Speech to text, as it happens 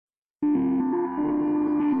Mine's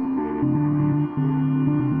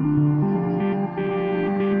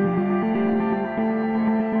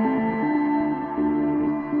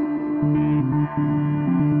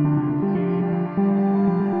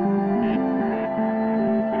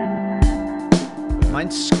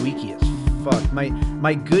squeaky as fuck.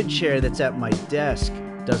 My good chair that's at my desk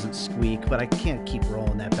doesn't squeak, but I can't keep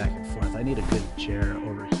rolling that back and forth. I need a good chair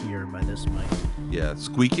over here by this mic. Yeah,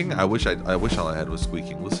 squeaking. I wish all I had was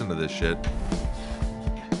squeaking. Listen to this shit.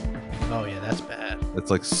 Oh yeah, that's bad.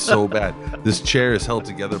 It's like so bad. This chair is held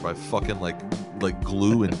together by fucking like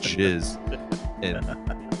glue and jizz. And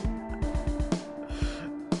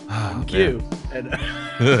I'm Q. And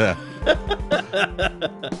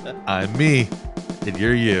I'm me, and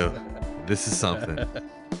you're you. This is something.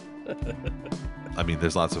 I mean,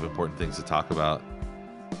 there's lots of important things to talk about.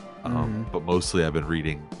 But mostly I've been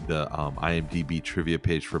reading the IMDb trivia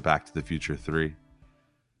page for Back to the Future 3.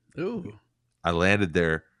 Ooh. I landed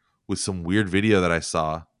there with some weird video that I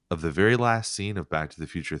saw of the very last scene of Back to the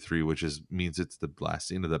Future 3, which means it's the last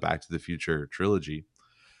scene of the Back to the Future trilogy.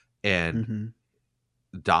 And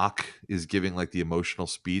Doc is giving like the emotional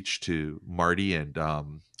speech to Marty and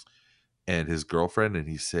his girlfriend, and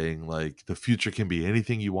he's saying like the future can be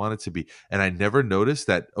anything you want it to be. And I never noticed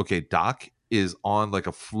that, okay, Doc is on like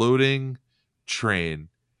a floating train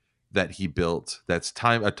that he built that's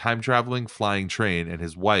a time traveling flying train, and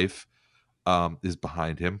his wife is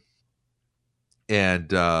behind him,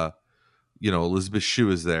 and Elizabeth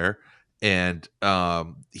Shue is there, and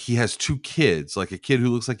he has two kids, like a kid who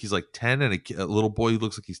looks like he's like 10, and a little boy who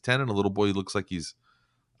looks like he's 10, and a little boy who looks like he's,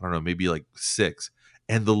 I don't know, maybe like 6.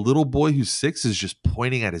 And the little boy who's 6 is just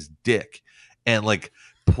pointing at his dick and like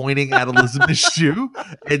pointing at Elizabeth Shue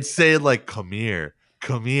and saying like, come here,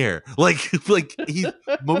 like he's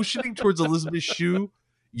motioning towards Elizabeth Shue,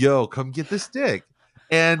 yo, come get this dick.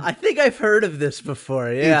 And I think I've heard of this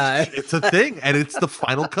before. Yeah, it's a thing, and it's the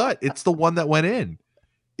final cut. It's the one that went in.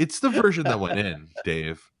 It's the version that went in,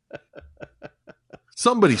 Dave.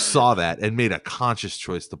 Somebody saw that and made a conscious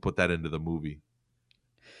choice to put that into the movie.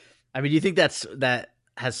 I mean, do you think that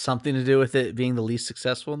has something to do with it being the least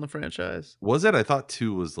successful in the franchise? Was it? I thought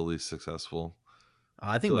 2 was the least successful.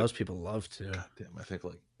 I think most people love 2. God damn, I think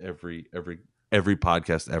like every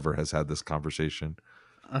podcast ever has had this conversation.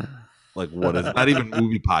 Like, what is not even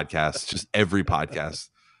movie podcasts, just every podcast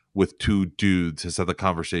with 2 dudes has had the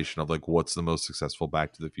conversation of like, what's the most successful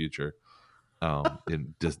Back to the Future,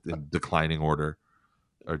 in declining order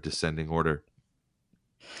or descending order.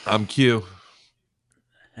 I'm Q.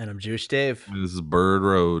 And I'm Jewish Dave. This is Bird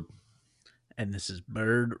Road. And this is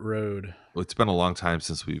Bird Road. Well, it's been a long time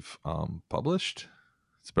since we've published.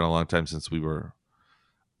 It's been a long time since we were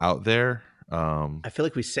out there. I feel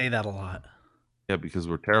like we say that a lot. Yeah, because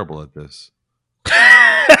we're terrible at this.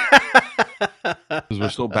 Because we're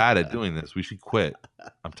so bad at doing this. We should quit.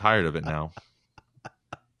 I'm tired of it now.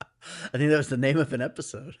 I think that was the name of an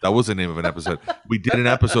episode. That was the name of an episode. We did an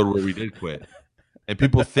episode where we did quit. And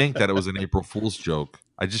people think that it was an April Fool's joke.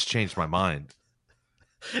 I just changed my mind.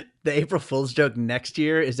 The April Fool's joke next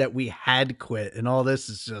year is that we had quit, and all this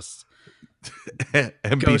is just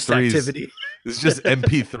MP3s. Ghost activity. It's just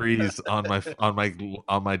MP3s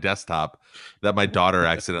on my desktop that my daughter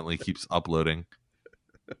accidentally keeps uploading.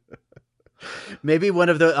 Maybe one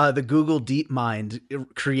of the Google DeepMind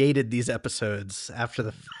created these episodes after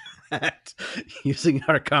the fact using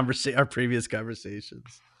our previous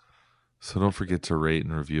conversations. So don't forget to rate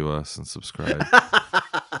and review us and subscribe.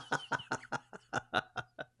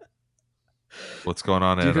 What's going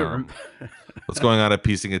on what's going on at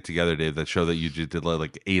Piecing It Together, Dave? That show that you did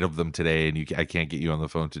like 8 of them today, and I can't get you on the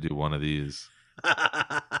phone to do one of these.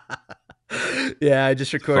 Yeah, I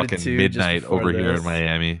just recorded fucking 2 midnight over here in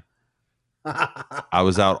Miami. I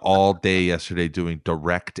was out all day yesterday doing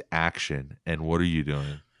direct action, and what are you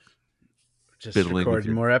doing? Just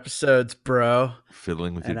recording more episodes, bro.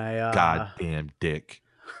 Fiddling with your goddamn dick.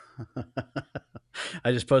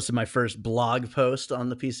 I just posted my first blog post on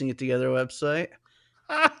the Piecing It Together website.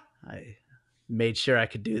 I made sure I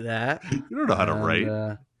could do that. You don't know how to write.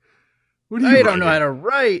 What I don't know how to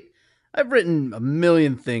write. I've written a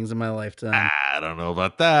million things in my lifetime. I don't know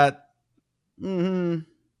about that. Mm-hmm.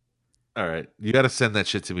 All right. You got to send that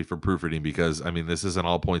shit to me for proofreading, because, I mean, this is an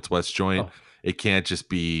All Points West joint. Oh. It can't just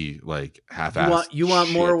be like half-assed. You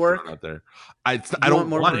want more work out there? I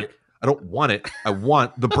don't want it. I don't want it. I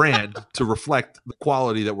want the brand to reflect the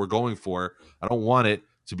quality that we're going for. I don't want it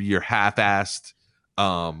to be your half-assed.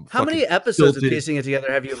 How many episodes of Piecing It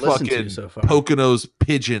Together have you listened to so far? Pocono's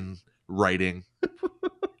pigeon writing.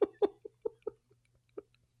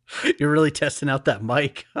 You're really testing out that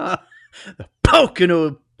mic, huh? The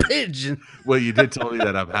Pocono fridge. Well, you did tell me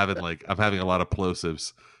that I'm having a lot of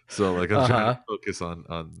plosives, so like I'm trying to focus on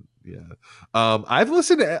yeah. I've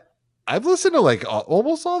listened to like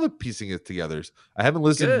almost all the piecing it togethers. I haven't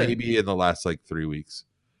listened Good. maybe in the last like 3 weeks.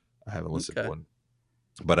 I haven't listened to one,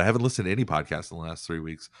 but I haven't listened to any podcast in the last 3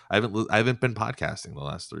 weeks. I haven't been podcasting the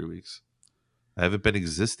last 3 weeks. I haven't been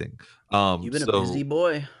existing. You've been a busy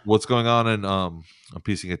boy. What's going on in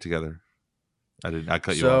piecing it together? I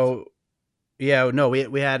cut you off. So yeah, no,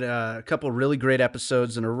 we had a couple really great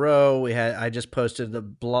episodes in a row. I just posted the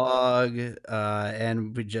blog,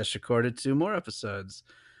 and we just recorded 2 more episodes.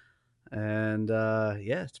 And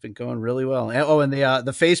yeah, it's been going really well. And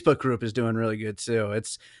the Facebook group is doing really good too.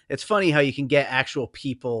 It's funny how you can get actual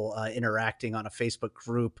people interacting on a Facebook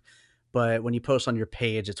group, but when you post on your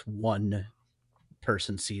page, it's one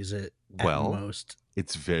person sees it at most.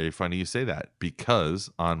 It's very funny you say that,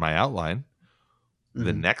 because on my outline,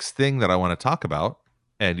 the next thing that I want to talk about,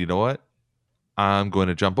 and you know what? I'm going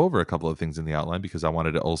to jump over a couple of things in the outline because I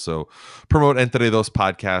wanted to also promote Entre Dos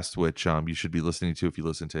podcast, which you should be listening to if you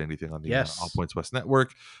listen to anything on the All Points West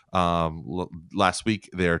Network. Last week,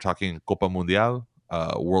 they're talking Copa Mundial,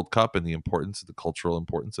 World Cup, and the cultural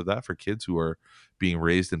importance of that for kids who are being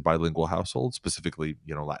raised in bilingual households, specifically,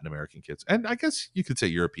 Latin American kids. And I guess you could say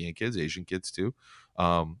European kids, Asian kids too.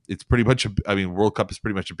 It's pretty much, World Cup is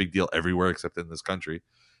pretty much a big deal everywhere except in this country.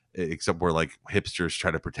 Except where like hipsters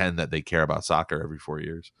try to pretend that they care about soccer every 4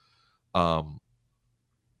 years.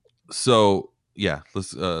 So yeah, let's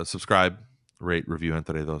subscribe, rate, review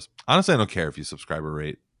Entre Dos. Honestly, I don't care if you subscribe or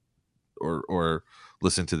rate or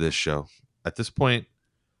listen to this show. At this point,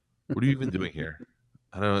 what are you even doing here?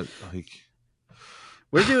 I don't like.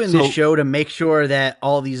 We're doing this show to make sure that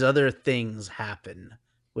all these other things happen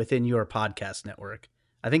within your podcast network.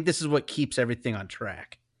 I think this is what keeps everything on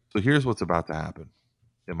track. So here's what's about to happen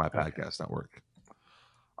in my podcast network.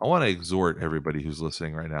 I want to exhort everybody who's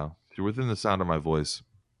listening right now, if you're within the sound of my voice,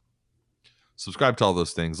 subscribe to all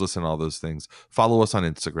those things, listen to all those things, follow us on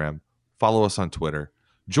Instagram, follow us on Twitter,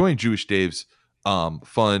 join Jewish Dave's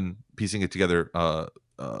fun piecing it together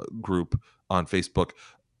group on Facebook.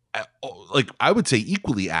 Like I would say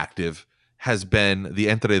equally active has been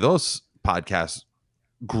the Entre Dos podcast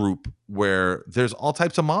group, where there's all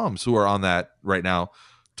types of moms who are on that right now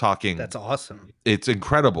talking. That's awesome. It's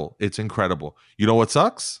incredible. It's incredible. You know what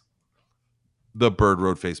sucks? The Bird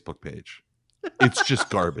Road Facebook page. It's just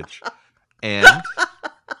garbage. And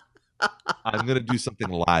I'm going to do something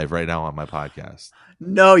live right now on my podcast.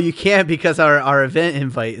 No, you can't, because our event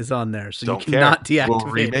invite is on there. So you cannot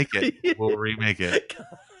deactivate. We'll remake it.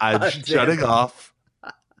 I'm shutting off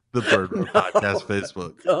the Bird Road podcast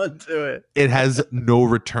Facebook. Don't do it. It has no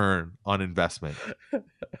return on investment.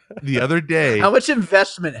 The other day, how much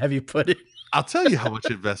investment have you put in? I'll tell you how much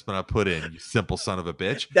investment I put in, you simple son of a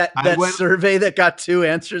bitch. That survey that got 2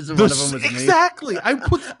 answers, and one of them was exactly. Me. I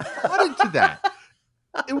put thought into that.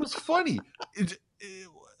 It was funny.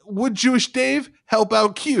 Would Jewish Dave help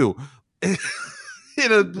out Q in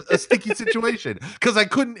a sticky situation? Because I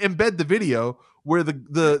couldn't embed the video where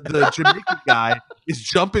the Jamaican guy is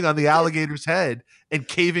jumping on the alligator's head and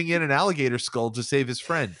caving in an alligator skull to save his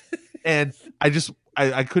friend. And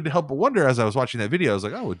I couldn't help but wonder as I was watching that video. I was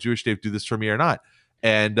like, oh, would Jewish Dave do this for me or not?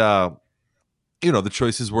 And, the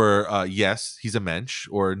choices were, yes, he's a mensch,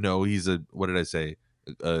 or no, he's what did I say?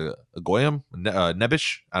 A goyim?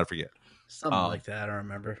 Nebish? I forget. Something like that. I don't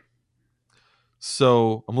remember.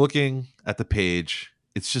 So I'm looking at the page.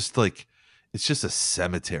 It's just a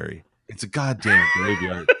cemetery. It's a goddamn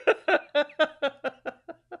graveyard.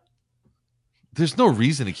 There's no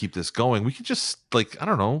reason to keep this going. We could just I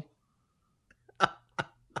don't know.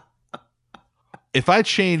 If I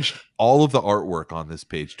changed all of the artwork on this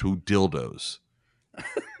page to dildos,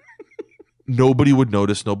 nobody would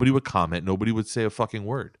notice. Nobody would comment. Nobody would say a fucking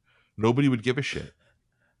word. Nobody would give a shit.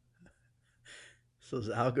 Those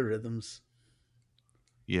algorithms.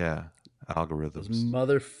 Yeah, algorithms. Those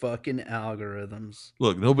motherfucking algorithms.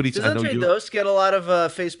 Look, nobody's. Does Andre Dos get a lot of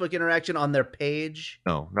Facebook interaction on their page?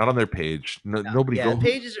 No, not on their page. Nobody. Yeah,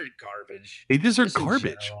 pages are garbage. Pages are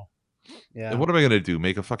garbage. Yeah. And what am I going to do?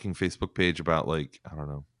 Make a fucking Facebook page about I don't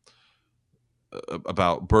know,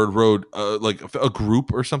 about Bird Road, like a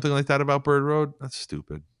group or something like that about Bird Road? That's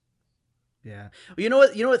stupid. Yeah. Well, you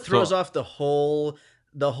know what throws off the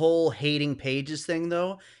whole hating pages thing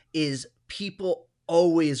though is people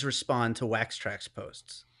always respond to Wax Tracks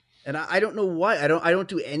posts. And I don't know why. I don't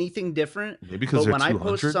do anything different. Maybe because they're when I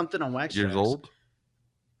post something on Wax years Tracks, old.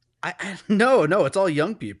 No, it's all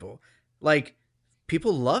young people. Like,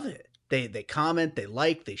 people love it. They comment, they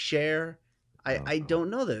like, they share. I don't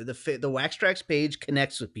know the Wax Tracks page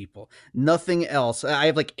connects with people. Nothing else. I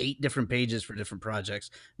have like 8 different pages for different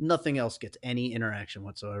projects. Nothing else gets any interaction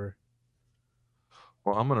whatsoever.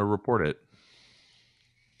 Well, I'm gonna report it.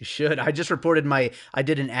 You should. I just reported I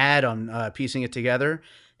did an ad on piecing it together,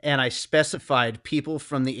 and I specified people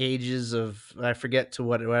from the ages of I forget to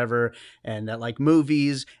whatever, and that like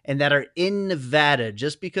movies and that are in Nevada,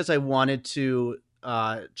 just because I wanted to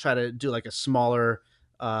try to do like a smaller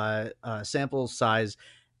sample size,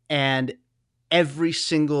 and every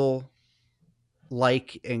single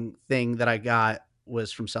like and thing that I got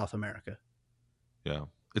was from South America. Yeah.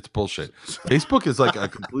 It's bullshit. Facebook is like a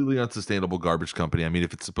completely unsustainable garbage company. I mean,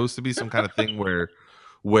 if it's supposed to be some kind of thing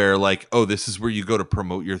where like, oh, this is where you go to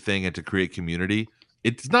promote your thing and to create community,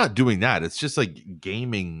 it's not doing that. It's just like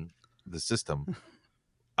gaming the system.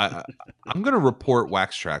 I'm gonna report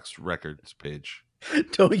Wax Tracks records page.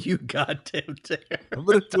 Don't you goddamn dare. I'm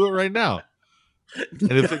gonna do it right now. And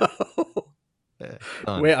if it,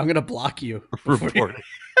 wait, I'm gonna block you. Report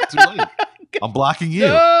it. Too late. I'm blocking you.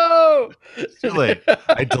 No! It's too late.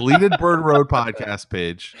 I deleted Bird Road podcast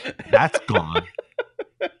page. That's gone.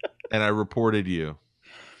 And I reported you.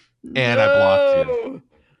 And I blocked you.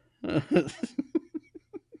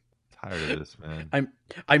 Tired of this, man.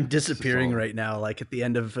 I'm disappearing right now, like at the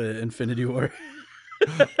end of Infinity War.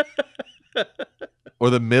 Or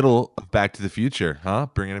the middle of Back to the Future, huh?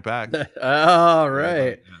 Bringing it back. Oh,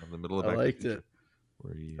 right. Yeah, the middle of Back I liked to the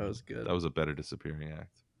Future. It. That was good. That was a better disappearing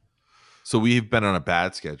act. So we've been on a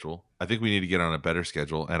bad schedule. I think we need to get on a better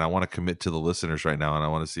schedule. And I want to commit to the listeners right now. And I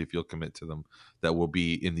want to see if you'll commit to them that will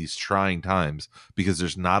be in these trying times, because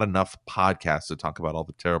there's not enough podcasts to talk about all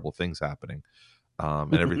the terrible things happening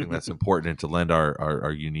and everything that's important, and to lend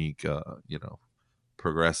our unique,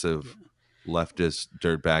 progressive, leftist,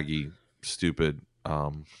 dirtbaggy, stupid,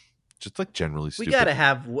 just like generally stupid.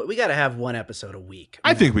 We gotta have one episode a week.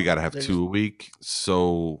 I think we gotta have 2 a week.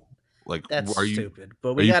 So like, that's stupid,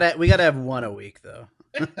 but we gotta have one a week though.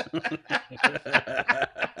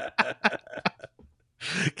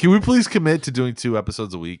 Can we please commit to doing 2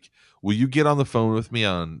 episodes a week? Will you get on the phone with me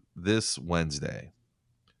on this Wednesday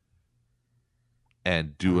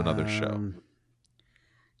and do another show?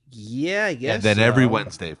 Yeah, I guess. And then every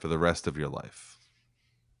Wednesday for the rest of your life.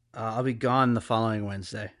 I'll be gone the following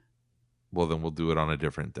Wednesday. Well, then we'll do it on a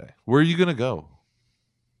different day. Where are you gonna go?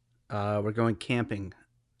 We're going camping.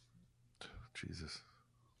 Jesus.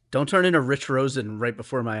 Don't turn into Rich Rosen right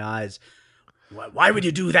before my eyes. Why would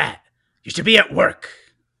you do that? You should be at work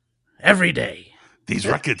every day. These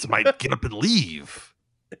records might get up and leave.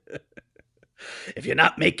 If you're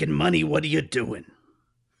not making money, what are you doing?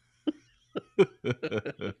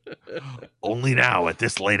 Only now at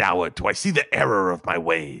this late hour do I see the error of my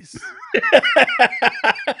ways.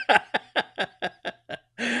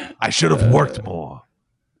 I should have worked more.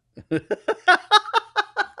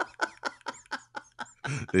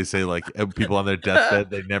 They say like people on their deathbed,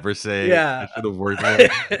 they never say I should have worked more,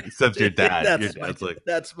 except your dad.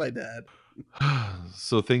 That's my dad.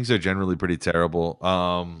 So things are generally pretty terrible.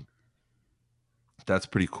 That's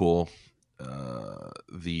pretty cool. A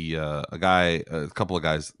couple of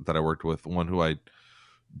guys that I worked with, one who I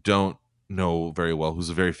don't know very well, who's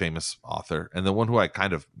a very famous author, and the one who I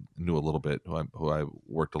kind of knew a little bit, who I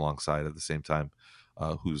worked alongside at the same time,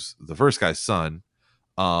 who's the first guy's son.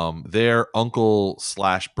 Their uncle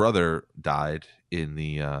 / brother died in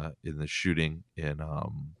the shooting in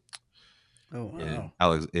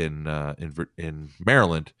in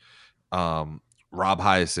Maryland. Rob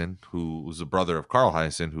Hyacin, who was a brother of Carl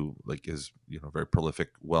Hyacin, who like is very prolific,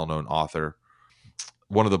 well-known author.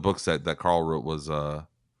 One of the books that Carl wrote was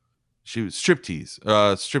she was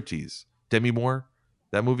Striptease. Demi Moore,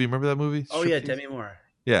 that movie. Remember that movie? Oh yeah, Demi Moore.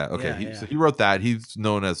 Yeah. Okay. So he wrote that. He's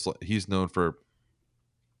known for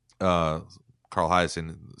Carl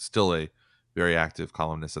Hyacin, still a very active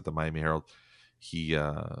columnist at the Miami Herald. He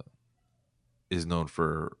is known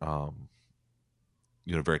for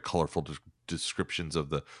very colorful descriptions of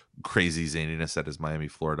the crazy zaniness that is Miami,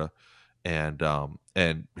 Florida, and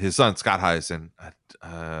his son Scott Hyacin, I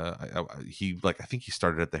think he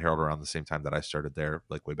started at the Herald around the same time that I started there,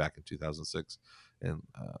 like way back in 2006, and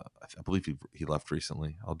I believe he left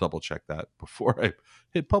recently. I'll double check that before I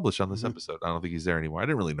hit publish on this episode. I don't think he's there anymore. I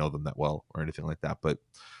didn't really know them that well or anything like that, but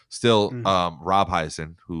still, Rob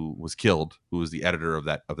Hyacin, who was killed, who was the editor of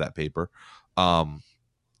that paper,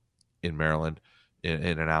 in Maryland.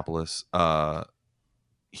 In Annapolis,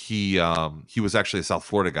 he was actually a South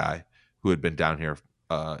Florida guy who had been down here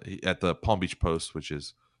at the Palm Beach Post, which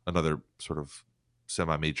is another sort of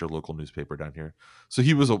semi-major local newspaper down here. So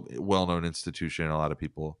he was a well-known institution. A lot of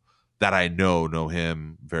people that I know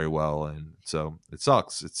him very well, and so it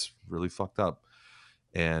sucks. It's really fucked up.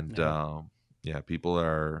 And Yeah. yeah, people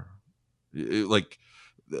are like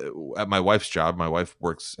at my wife's job. My wife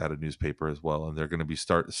works at a newspaper as well, and they're going to be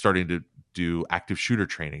starting to do active shooter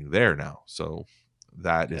training there now. So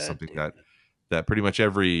that is God something damn it. that pretty much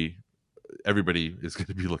everybody is going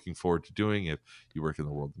to be looking forward to doing if you work in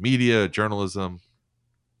the world of media, journalism.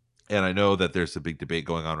 And I know that there's a big debate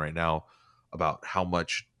going on right now about how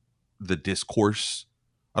much the discourse,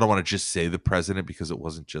 I don't want to just say the president because it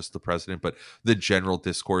wasn't just the president, but the general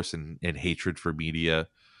discourse and hatred for media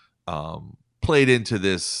played into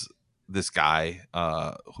this guy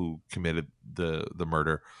who committed the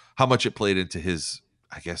murder, how much it played into his,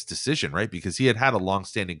 I guess, decision, right? Because he had a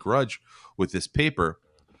long-standing grudge with this paper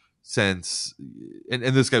since, and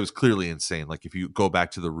this guy was clearly insane. Like if you go back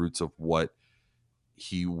to the roots of what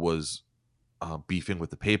he was beefing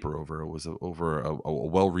with the paper over, it was over a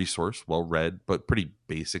well-resourced, well-read, but pretty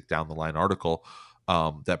basic down the line article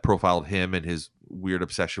that profiled him and his weird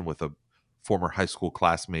obsession with a former high school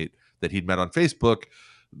classmate that he'd met on Facebook.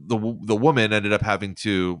 The woman ended up having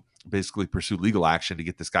to basically pursue legal action to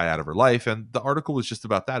get this guy out of her life, and the article was just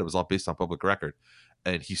about that. It was all based on public record,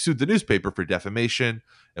 and he sued the newspaper for defamation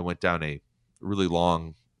and went down a really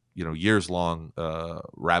long, years long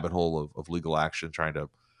rabbit hole of legal action, trying to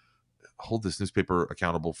hold this newspaper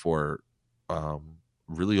accountable for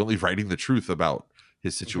really only writing the truth about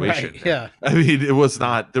his situation. Right. Yeah. I mean, it was Yeah.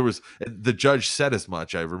 not, there was, the judge said as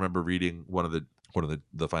much. I remember reading one of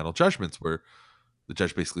the final judgments where the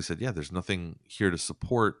judge basically said, yeah, there's nothing here to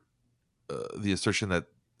support the assertion that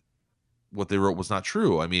what they wrote was not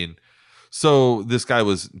true. I mean, so this guy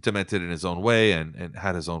was demented in his own way and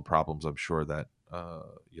had his own problems. I'm sure that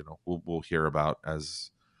we'll hear about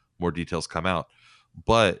as more details come out.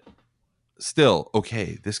 But still,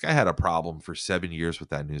 okay, this guy had a problem for 7 years with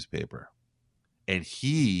that newspaper, and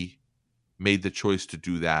he made the choice to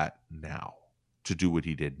do that now, to do what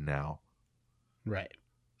he did now. Right.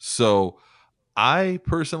 So I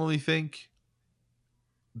personally think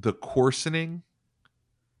the coarsening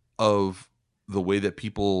of the way that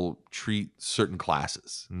people treat certain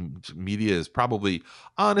classes, media is probably,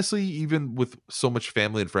 honestly, even with so much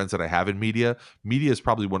family and friends that I have in media is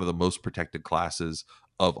probably one of the most protected classes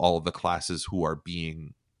of all of the classes who are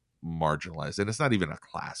being marginalized. And it's not even a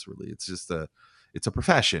class, really. It's a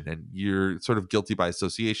profession, and you're sort of guilty by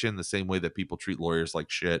association, the same way that people treat lawyers like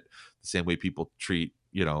shit, the same way people treat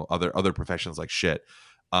other professions like shit.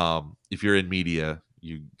 If you're in media,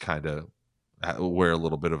 you kind of wear a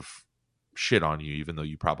little bit of shit on you, even though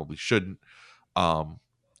you probably shouldn't.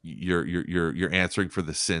 You're answering for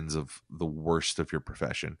the sins of the worst of your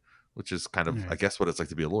profession, which is kind of, I Right. guess, what it's like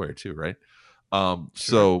to be a lawyer too, right? Sure.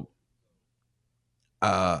 So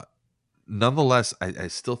uh nonetheless, I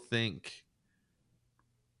still think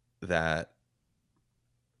that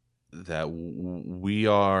we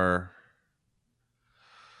are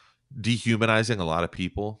dehumanizing a lot of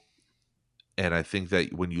people. And I think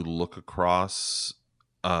that when you look across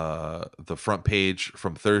the front page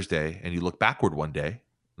from Thursday and you look backward one day,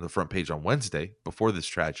 the front page on Wednesday before this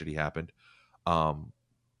tragedy happened, um,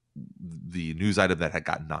 the news item that had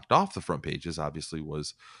gotten knocked off the front pages obviously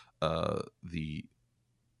was the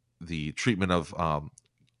treatment of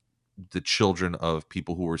the children of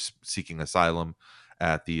people who were seeking asylum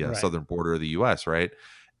at the Right. southern border of the U.S. Right,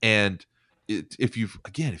 and if you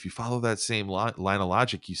follow that same line of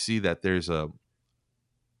logic, you see that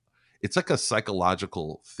it's like a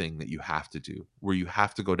psychological thing that you have to do, where you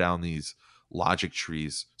have to go down these logic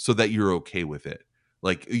trees so that you're okay with it.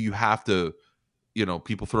 Like you have to,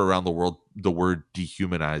 people throw around the word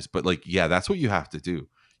dehumanize, but like, yeah, that's what you have to do.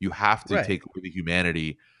 You have to Right. take away the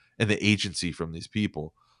humanity and the agency from these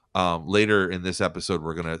people. Later in this episode,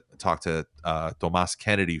 we're going to talk to Tomas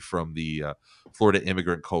Kennedy from the Florida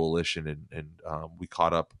Immigrant Coalition, and we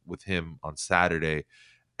caught up with him on Saturday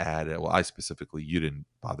well, I specifically, you didn't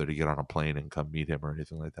bother to get on a plane and come meet him or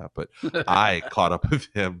anything like that, but I caught up with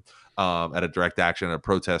him at a direct action, at a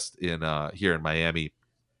protest in here in Miami,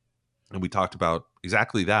 and we talked about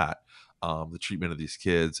exactly that, the treatment of these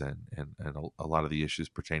kids and a lot of the issues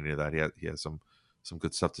pertaining to that. He has some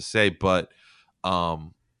good stuff to say, but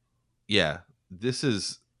um, yeah, this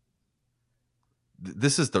is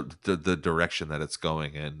the direction that it's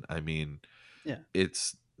going in. I mean, Yeah.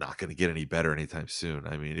 it's not going to get any better anytime soon.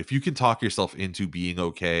 I mean, if you can talk yourself into being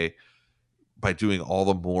okay by doing all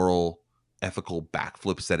the moral, ethical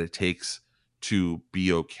backflips that it takes to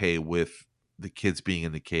be okay with the kids being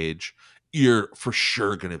in the cage, you're for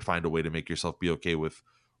sure going to find a way to make yourself be okay with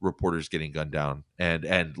reporters getting gunned down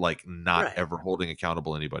and like not Right. ever holding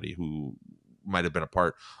accountable anybody who might have been a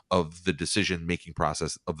part of the decision making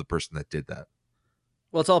process of the person that did that.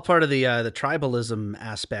 Well, it's all part of the tribalism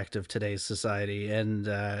aspect of today's society, and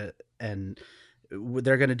they're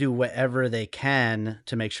going to do whatever they can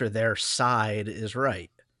to make sure their side is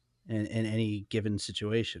right in any given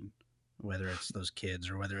situation, whether it's those kids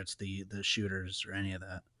or whether it's the shooters or any of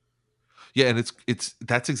that. Yeah, and it's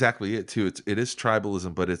that's exactly it too. It is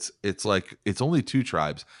tribalism, but it's like it's only two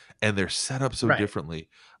tribes, and they're set up so Right. differently.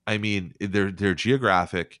 I mean, they're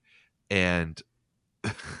geographic, and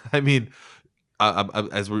I mean,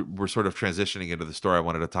 as we're sort of transitioning into the story, I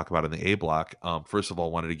wanted to talk about in the A block. First of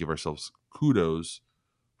all, wanted to give ourselves kudos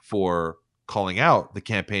for calling out the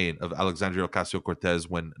campaign of Alexandria Ocasio Cortez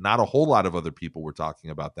when not a whole lot of other people were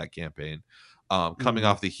talking about that campaign, coming Mm-hmm.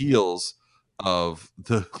 off the heels of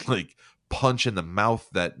the like punch in the mouth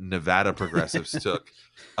that Nevada progressives took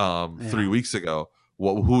 3 weeks ago.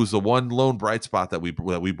 Who was the one lone bright spot that we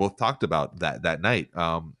both talked about that night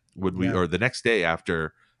when we, Yeah. or the next day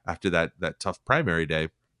after that tough primary day,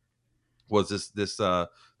 was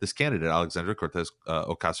this candidate Alexandria Cortez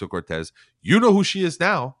Ocasio Cortez. You know who she is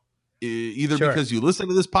now, either Sure. because you listened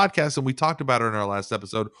to this podcast and we talked about her in our last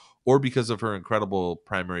episode, or because of her incredible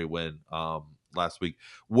primary win last week.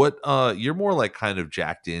 What you're more like kind of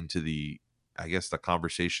jacked into the, I guess, the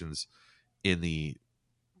conversations in the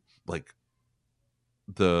like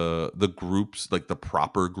the groups, like the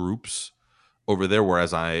proper groups over there,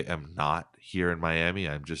 whereas I am not here in Miami.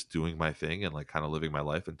 I'm just doing my thing and like kind of living my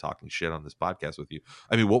life and talking shit on this podcast with you.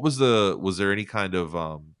 I mean, was there any kind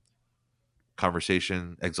of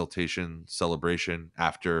conversation, exaltation, celebration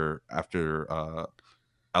after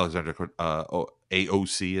Alexandra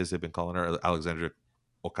AOC, as they've been calling her, Alexandria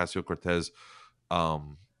Ocasio Cortez,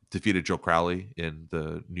 defeated Joe Crowley in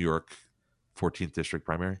the New York 14th district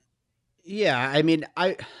primary? Yeah, I mean,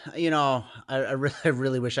 I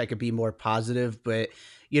really wish I could be more positive, but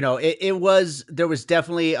there was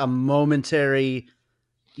definitely a momentary,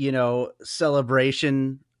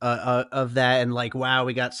 celebration of that, and like, wow,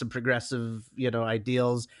 we got some progressive,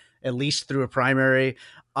 ideals at least through a primary.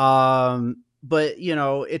 But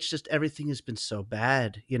it's just everything has been so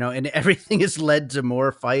bad, and everything has led to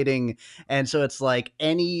more fighting, and so it's like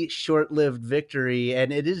any short-lived victory,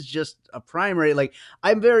 and it is just a primary. Like,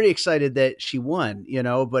 I'm very excited that she won,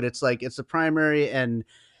 but it's like it's a primary, and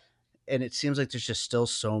it seems like there's just still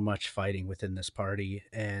so much fighting within this party,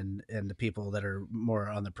 and the people that are more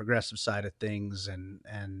on the progressive side of things, I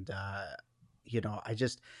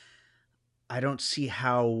just I don't see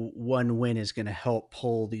how one win is going to help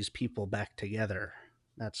pull these people back together.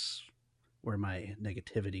 That's where my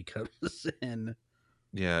negativity comes in.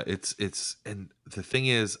 Yeah, it's and the thing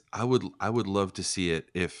is, I would love to see it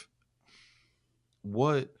if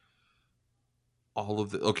what all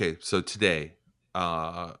of the okay, so today,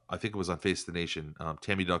 I think it was on Face the Nation,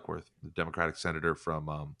 Tammy Duckworth, the Democratic senator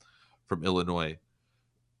from Illinois.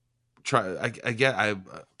 I get, I'm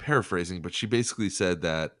paraphrasing, but she basically said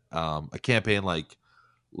that a campaign like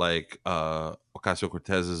Ocasio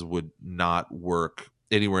Cortez's would not work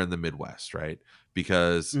anywhere in the Midwest, right?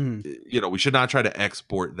 Because Mhm. we should not try to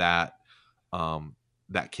export that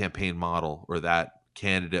campaign model or that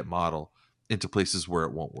candidate model into places where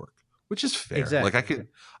it won't work, which is fair. Like I Exactly. can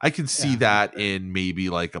I can see Yeah, that's that fair. in maybe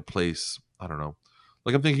like a place, I don't know.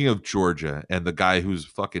 Like I'm thinking of Georgia and the guy whose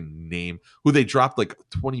fucking name, who they dropped like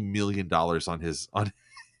 $20 million on his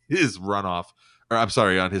runoff, or I'm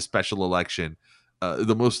sorry, on his special election,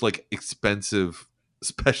 the most like expensive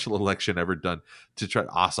special election ever done, to try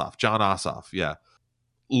Ossoff, John Ossoff, yeah,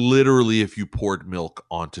 literally if you poured milk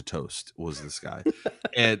onto toast was this guy,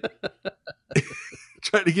 and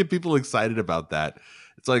trying to get people excited about that.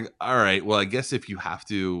 It's like, all right, well, I guess if you have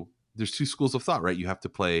to, there's two schools of thought, right? You have to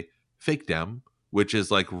play fake dem, which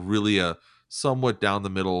is like really a somewhat down the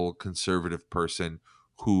middle conservative person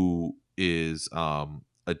who is a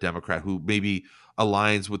Democrat who maybe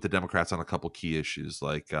aligns with the Democrats on a couple key issues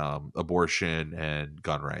like abortion and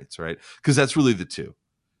gun rights, right? Because that's really the two.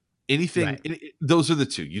 Right. Those are the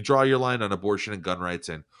two. You draw your line on abortion and gun rights,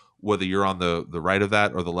 and whether you're on the right of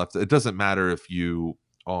that or the left, it doesn't matter if you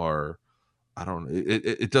are, I don't,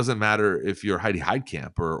 it doesn't matter if you're Heidi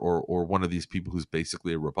Heitkamp or one of these people who's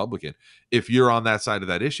basically a Republican. If you're on that side of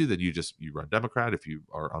that issue, then you run Democrat. If you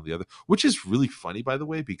are on the other, which is really funny, by the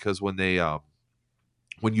way, because when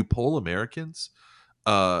you poll Americans,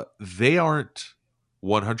 they aren't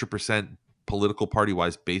 100% political party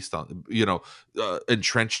wise based on,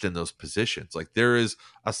 entrenched in those positions. Like there is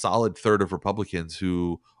a solid third of Republicans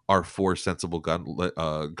who are for sensible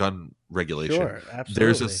gun regulation. Sure.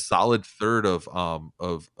 There's a Absolutely. solid third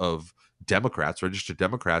of Democrats, registered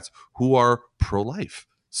Democrats, who are pro life.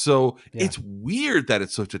 So Yeah. it's weird that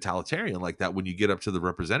it's so totalitarian like that when you get up to the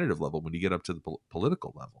representative level, when you get up to the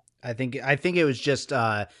political level. I think it was just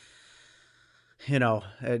not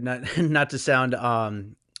not to sound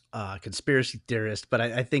conspiracy theorist, but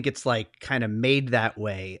I think it's like kind of made that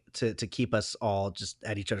way to keep us all just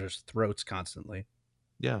at each other's throats constantly.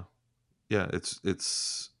 Yeah. Yeah,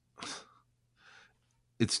 it's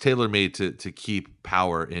tailor made to keep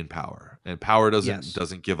power in power, and power doesn't Yes.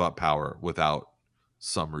 doesn't give up power without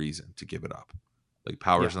some reason to give it up. Like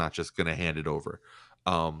power Yeah. is not just going to hand it over.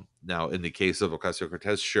 Now, in the case of Ocasio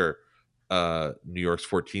Cortez, sure, New York's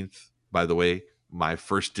 14th, by the way, my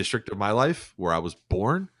first district of my life, where I was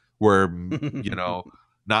born, where you know,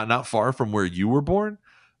 not far from where you were born.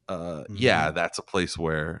 Hmm. Yeah, that's a place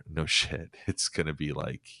where no shit, it's gonna be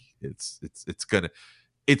like it's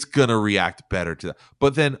gonna react better to that.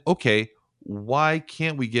 But then, okay, why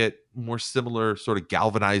can't we get more similar sort of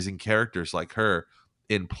galvanizing characters like her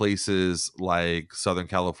in places like Southern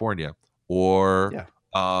California or Yeah.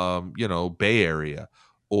 Bay Area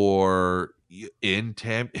or in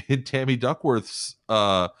Tammy Duckworth's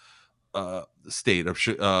state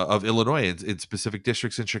of Illinois, in specific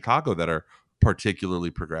districts in Chicago that are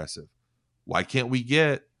particularly progressive? Why can't we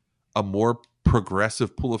get a more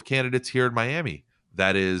progressive pool of candidates here in Miami?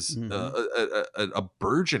 That is Hmm. a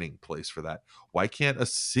burgeoning place for that. Why can't a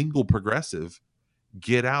single progressive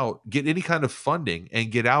get any kind of funding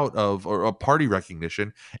and get out of, or a party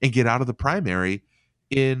recognition, and get out of the primary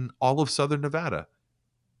in all of Southern Nevada?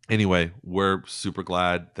 Anyway, we're super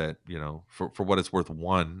glad that, for what it's worth,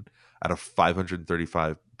 one out of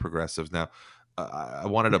 535 progressives. Now, I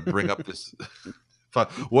wanted to bring up this.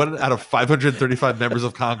 One out of 535 members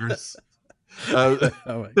of Congress, Oh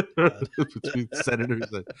my god. between senators.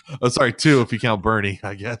 Oh, sorry, two if you count Bernie,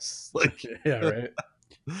 I guess. Like, Yeah. Right.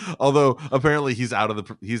 although apparently he's out of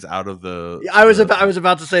the Yeah, I was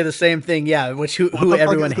about to say the same thing. Yeah, which who what who the fuck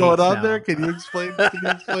everyone is going hates on there? now. Can you explain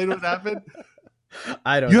what happened?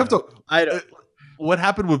 I don't You have know. to. I don't. uh, What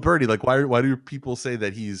happened with Bernie? Like, why do people say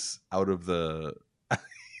that he's out of the? He's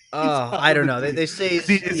out I of don't the know. They team. they say Is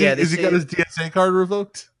he? Is he? yeah. They Is he got say his DSA card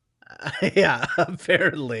revoked? yeah.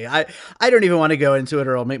 Apparently, I don't even want to go into it,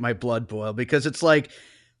 or I'll make my blood boil because it's like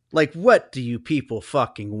what do you people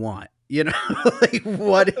fucking want? You know, like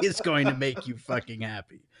what is going to make you fucking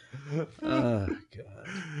happy? Oh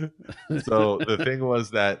God. So the thing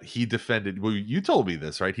was that he defended. Well, you told me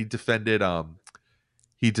this, right? He defended.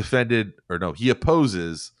 He defended, or no, he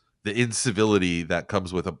opposes the incivility that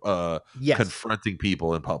comes with Yes. confronting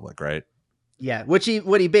people in public, right? Yeah, what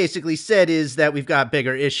he basically said is that we've got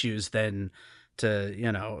bigger issues than to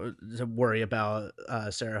worry about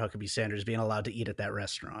Sarah Huckabee Sanders being allowed to eat at that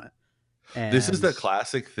restaurant. This is And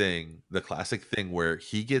the classic thing where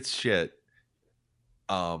he gets shit.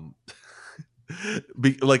 Um,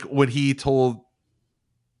 like when he told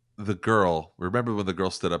the girl, remember when the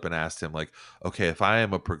girl stood up and asked him, like, okay, if I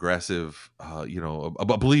am a progressive, a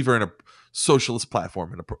believer in a socialist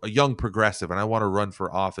platform, and a young progressive, and I want to run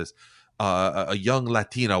for office, a young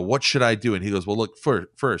Latina, what should I do? And he goes, well, look,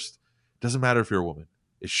 first, doesn't matter if you're a woman.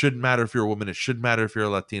 It shouldn't matter if you're a woman. It shouldn't matter if you're a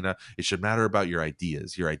Latina. It should matter about your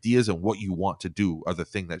ideas. Your ideas and what you want to do are the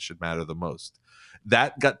thing that should matter the most.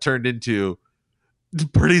 That got turned into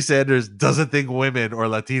Bernie Sanders doesn't think women or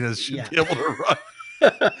Latinas should yeah. be able to run.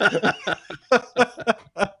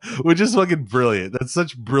 Which is fucking brilliant. That's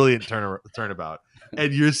such brilliant turnabout.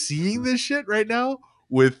 And you're seeing this shit right now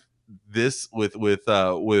with Ocasio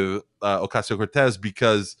Cortez,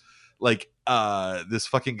 because like this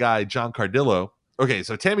fucking guy John Cardillo. Okay,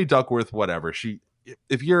 so Tammy Duckworth, whatever.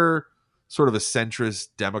 If you're sort of a centrist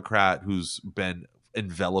Democrat who's been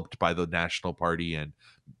enveloped by the National Party and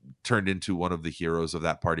turned into one of the heroes of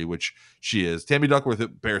that party, which she is. Tammy Duckworth,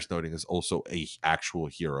 it bears noting, is also a actual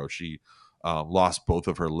hero. She lost both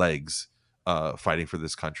of her legs fighting for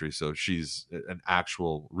this country, so she's an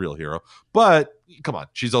actual real hero. But come on,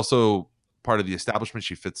 she's also part of the establishment.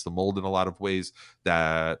 She fits the mold in a lot of ways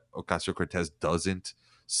that Ocasio Cortez doesn't.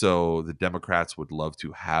 So the Democrats would love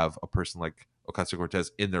to have a person like Ocasio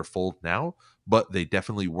Cortez in their fold now, but they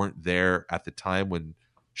definitely weren't there at the time when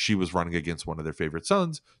she was running against one of their favorite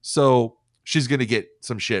sons. So she's going to get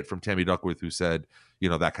some shit from Tammy Duckworth, who said,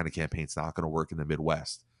 that kind of campaign's not going to work in the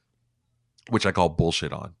Midwest, which I call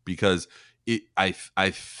bullshit on, because I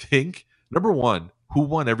think, number one, who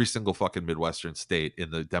won every single fucking Midwestern state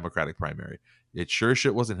in the Democratic primary? It sure as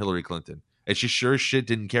shit wasn't Hillary Clinton, and she sure as shit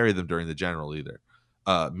didn't carry them during the general either.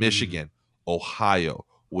 Mhm. Michigan, Ohio,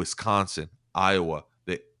 Wisconsin, Iowa,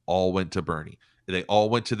 they all went to Bernie. They all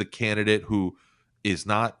went to the candidate who is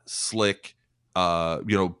not slick, a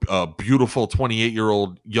beautiful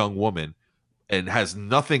 28-year-old young woman, and has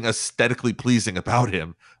nothing aesthetically pleasing about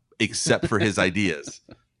him except for his ideas.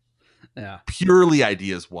 Yeah. Purely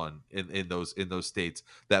ideas won in those states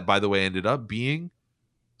that, by the way, ended up being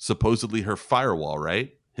supposedly her firewall,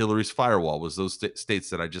 right? Hillary's firewall was those states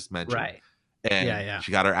that I just mentioned. Right. Yeah, And yeah.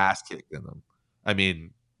 she got her ass kicked in them. I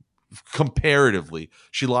mean, comparatively,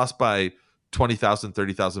 she lost by 20,000,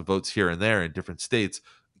 30,000 votes here and there in different states.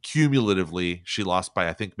 Cumulatively, she lost by,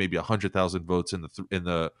 I think, maybe 100,000 votes in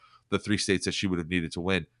the three states that she would have needed to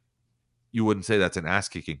win. You wouldn't say that's an ass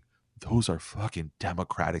kicking. Those are fucking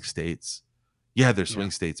Democratic states. Yeah, they're swing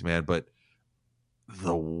Yeah. states, man, but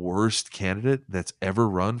the worst candidate that's ever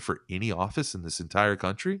run for any office in this entire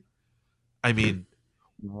country. I mean,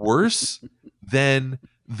 worse than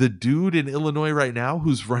the dude in Illinois right now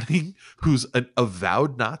who's running, who's an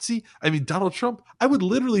avowed Nazi. I mean, Donald Trump, I would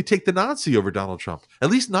literally take the Nazi over Donald Trump. At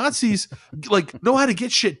least Nazis like know how to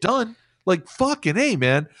get shit done. Like fucking A,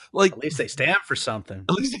 man. Like At least they stand for something.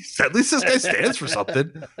 at least this guy stands for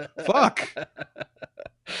something. Fuck.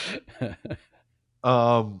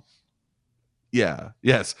 Um Yeah.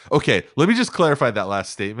 Yes. Okay. Let me just clarify that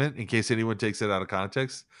last statement in case anyone takes it out of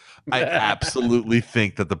context. I absolutely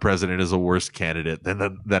think that the president is a worse candidate than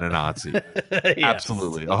a Nazi. Yes.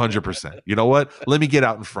 Absolutely, 100%. You know what? Let me get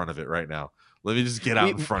out in front of it right now. Let me just get out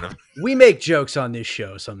We in front of it. we make jokes on this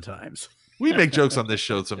show sometimes. We make jokes on this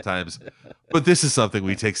show sometimes, but this is something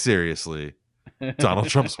we take seriously. Donald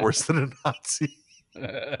Trump's worse than a Nazi.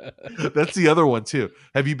 That's the other one too.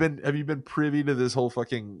 Have you been privy to this whole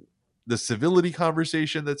fucking the civility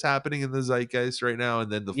conversation that's happening in the zeitgeist right now,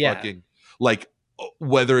 and then the Yeah. fucking like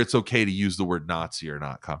whether it's okay to use the word Nazi or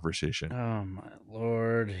not conversation? Oh my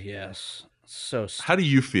lord, yes. So How do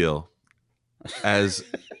you feel as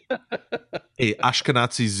a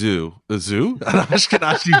Ashkenazi an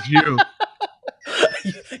Ashkenazi Jew?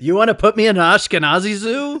 You want to put me in an Ashkenazi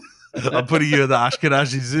zoo? I'm putting you in the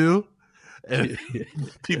Ashkenazi zoo, and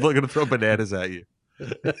people are gonna throw bananas at you.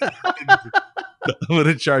 I'm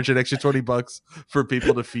gonna charge an extra $20 for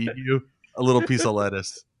people to feed you a little piece of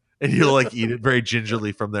lettuce, and you'll like eat it very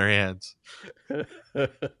gingerly from their hands. And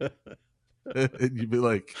you'd be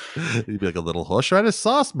like a little horseradish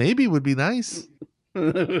sauce, maybe would be nice.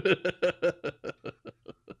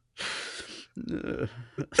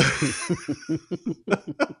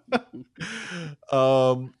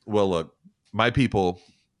 Well, look, my people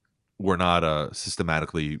were not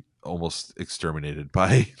systematically almost exterminated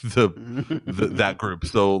by that group.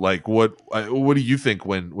 So like what do you think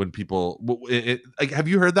when people like, have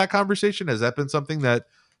you heard that conversation? Has that been something that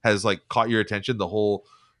has like caught your attention, the whole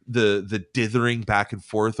the dithering back and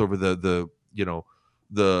forth over the you know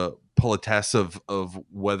the politesse of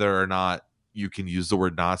whether or not you can use the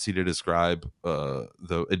word Nazi to describe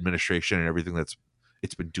the administration and everything that's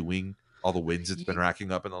it's been doing, all the wins it's been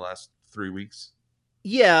racking up in the last 3 weeks?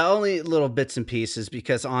 Yeah, only little bits and pieces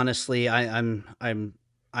because honestly, I'm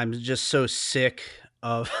just so sick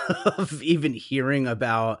of of even hearing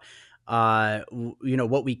about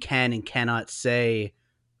what we can and cannot say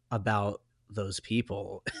about those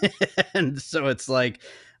people. And so it's like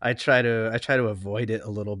I try to avoid it a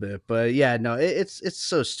little bit. But yeah, no, it's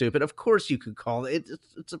so stupid. Of course you could call it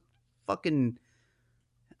it's a fucking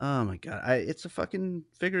oh my god, it's a fucking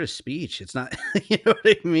figure of speech. It's not, you know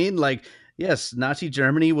what I mean? Like, yes, Nazi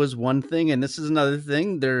Germany was one thing, and this is another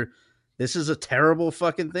thing. This is a terrible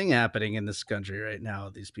fucking thing happening in this country right now.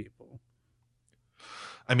 These people.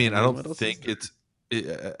 I mean, I don't What else is think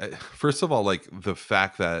there? first of all, like the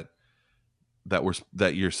fact that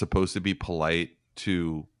you're supposed to be polite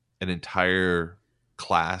to an entire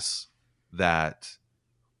class that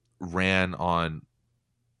ran on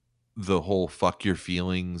the whole fuck your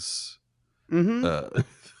feelings Mm-hmm. uh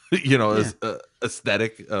Yeah. as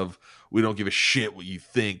aesthetic of we don't give a shit what you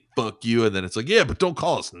think, fuck you, and then it's like, yeah, but don't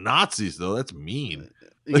call us Nazis though, that's mean.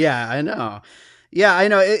 Yeah, I know. Yeah, I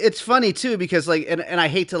know. It's funny too because like, and I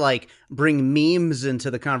hate to like bring memes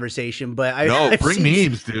into the conversation, but No, I've bring seen,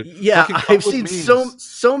 memes, dude. yeah, Fucking come I've with seen so memes.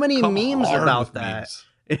 so many Come memes hard about with that. memes.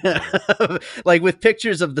 Like with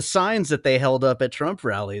pictures of the signs that they held up at Trump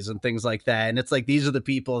rallies and things like that. And it's like these are the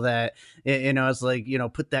people that it's like,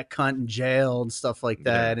 put that cunt in jail and stuff like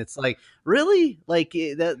that. Yeah. And it's like, really? Like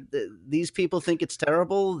these people think it's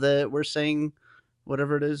terrible that we're saying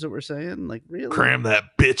whatever it is that we're saying? Like, really? Cram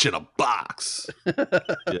that bitch in a box.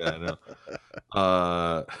 Yeah, I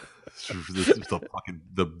know. This is the fucking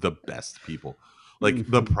the best people. Like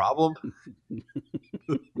the problem,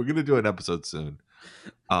 we're gonna do an episode soon.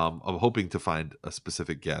 I'm hoping to find a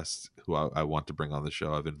specific guest who I want to bring on the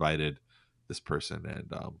show. I've invited this person,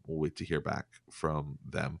 and we'll wait to hear back from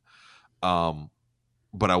them.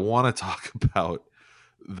 But I want to talk about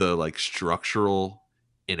the like structural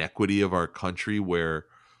inequity of our country, where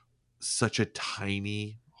such a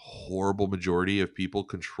tiny, horrible majority of people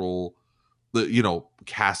control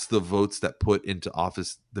cast the votes that put into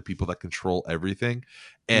office the people that control everything.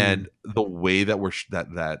 And the way that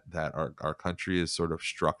that our country is sort of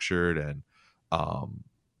structured, and um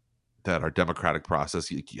that our democratic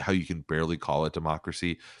process, how you can barely call it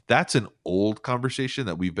democracy, that's an old conversation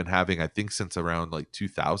that we've been having, I think, since around like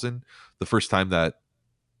 2000, the first time that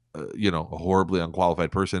a horribly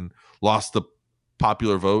unqualified person lost the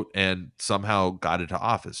popular vote and somehow got into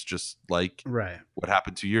office, just like Right. what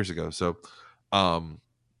happened 2 years ago. So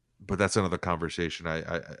but that's another conversation.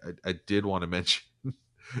 I did want to mention,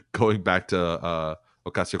 going back to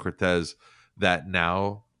Ocasio-Cortez, that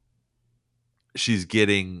now she's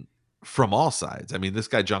getting from all sides. I mean, this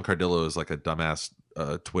guy John Cardillo is like a dumbass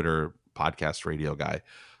Twitter podcast radio guy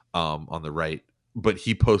on the right, but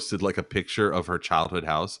he posted like a picture of her childhood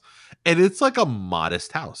house, and it's like a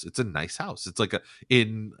modest house. It's a nice house. It's like it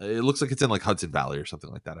looks like it's in like Hudson Valley or something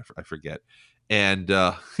like that. I forget. And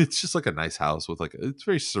it's just like a nice house with like, it's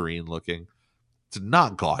very serene looking. It's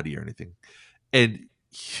not gaudy or anything. And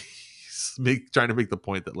he's trying to make the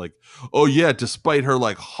point that like, oh yeah, despite her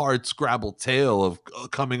like hard scrabble tale of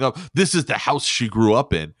coming up, this is the house she grew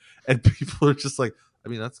up in. And people are just like, I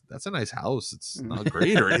mean, that's a nice house. It's not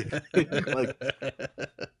great or anything. Like, I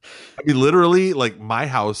mean, literally, like my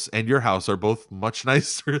house and your house are both much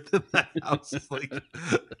nicer than that house. Like,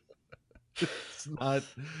 it's not.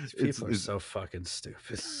 People are so fucking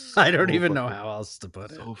stupid. I don't even know how else to put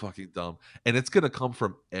it. So fucking dumb, and it's gonna come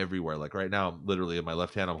from everywhere. Like right now, I'm literally in my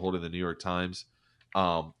left hand, I'm holding the New York Times.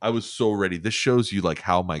 I was so ready. This shows you like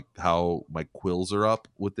how my quills are up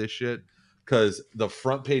with this shit, because the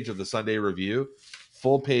front page of the Sunday Review,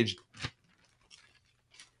 full page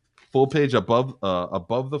above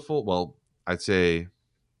the full. Well, I'd say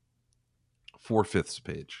 4/5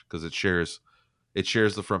 page, because it shares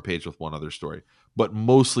the front page with one other story, but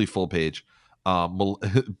mostly full page.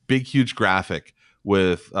 Big huge graphic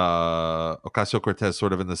with Ocasio-Cortez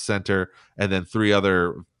sort of in the center, and then three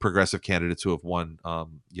other progressive candidates who have won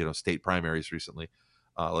state primaries recently,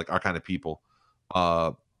 like our kind of people.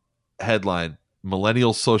 Headline: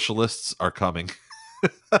 Millennial socialists are coming.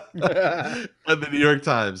 And the New York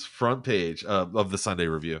Times front page of the Sunday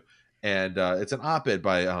Review, and it's an op-ed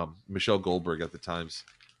by Michelle Goldberg at the Times,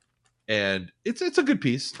 and it's a good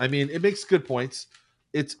piece. I mean, it makes good points.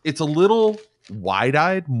 It's a little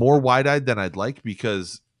wide-eyed, more wide-eyed than I'd like,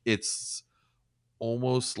 because it's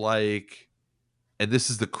almost like, and this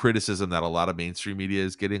is the criticism that a lot of mainstream media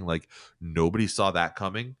is getting, like nobody saw that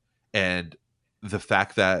coming. And the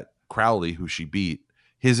fact that Crowley, who she beat,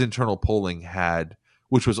 his internal polling had,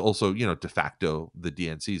 which was also de facto the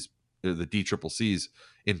DNC's, the DCCC's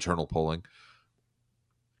internal polling,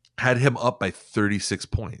 had him up by 36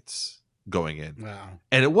 points going in. Wow.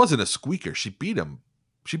 And it wasn't a squeaker. She beat him.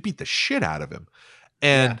 She beat the shit out of him.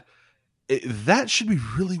 And that should be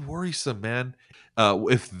really worrisome, man.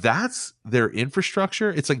 If that's their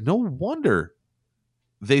infrastructure, it's like, no wonder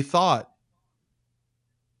they thought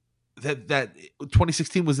that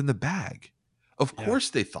 2016 was in the bag. Of course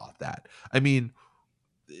they thought that. I mean,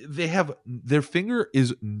 their finger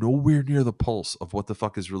is nowhere near the pulse of what the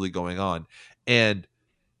fuck is really going on. And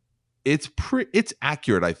it's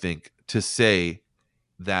accurate, I think, to say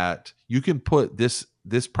that you can put this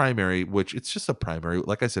primary, which it's just a primary,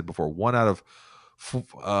 like I said before, one out of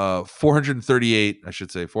 438, I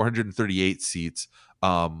should say 438 seats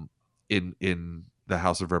in the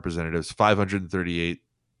House of Representatives, 538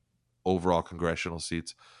 overall congressional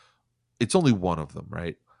seats. It's only one of them,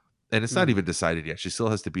 right? And it's not even decided yet. She still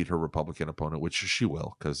has to beat her Republican opponent, which she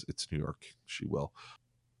will, because it's New York. She will.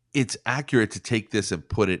 It's accurate to take this and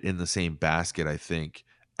put it in the same basket, I think,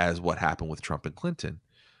 as what happened with Trump and Clinton,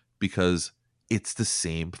 because it's the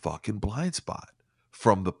same fucking blind spot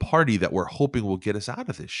from the party that we're hoping will get us out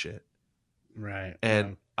of this shit. Right.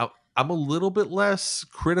 And I'm a little bit less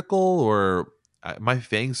critical, or my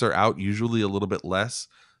fangs are out usually a little bit less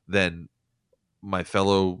than my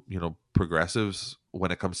fellow, progressives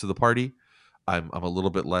when it comes to the party. I'm a little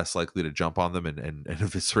bit less likely to jump on them and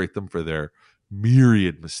eviscerate them for their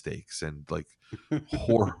myriad mistakes and like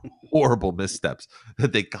horrible missteps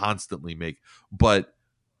that they constantly make. But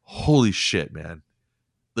holy shit, man.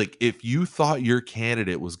 Like, if you thought your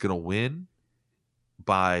candidate was going to win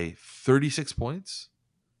by 36 points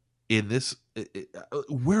in this,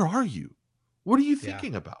 where are you? What are you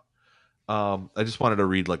thinking about? I just wanted to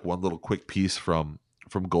read like one little quick piece from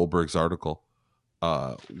Goldberg's article,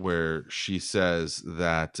 where she says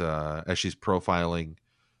that as she's profiling,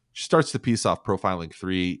 she starts the piece off profiling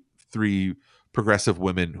three progressive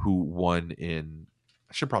women who won in,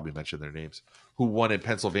 I should probably mention their names, who won in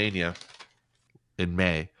Pennsylvania in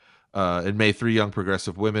May. In May, three young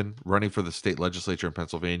progressive women running for the state legislature in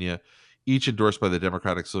Pennsylvania, each endorsed by the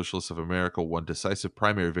Democratic Socialists of America, won decisive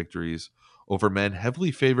primary victories over men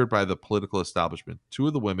heavily favored by the political establishment. Two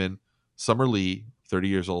of the women, Summer Lee, 30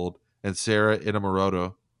 years old, and Sarah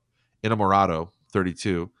Innamorato,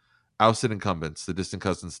 32, ousted incumbents, the distant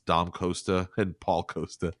cousins Dom Costa and Paul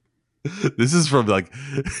Costa. This is from like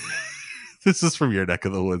this is from your neck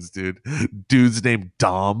of the woods, dude. Dudes named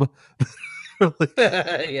Dom. Like,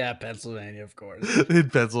 yeah, Pennsylvania, of course. In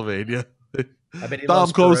Pennsylvania. I bet he Dom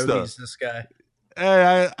loves Costa. pierogies, this guy.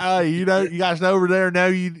 Hey, you know, you guys know over there now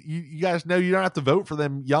you guys know you don't have to vote for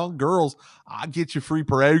them young girls. I'll get you free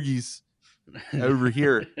pierogies over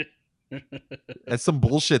here. That's some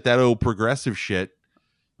bullshit, that old progressive shit.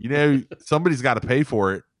 You know, somebody's got to pay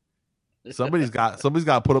for it. Somebody's got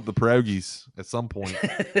to put up the pierogies at some point.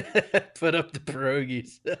 Put up the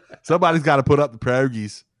pierogies. Somebody's got to put up the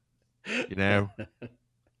pierogies. You know.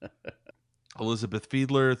 Elizabeth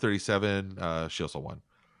Fiedler, 37. She also won.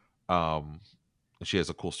 She has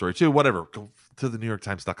a cool story too. Whatever. Go to the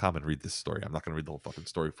NewYorkTimes.com and read this story. I'm not going to read the whole fucking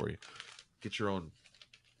story for you. Get your own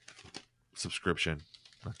subscription.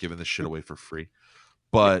 I'm not giving this shit away for free.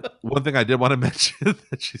 But one thing I did want to mention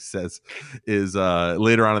that she says is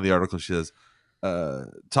later on in the article, she says,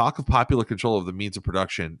 talk of popular control of the means of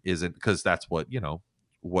production isn't, because that's what, you know,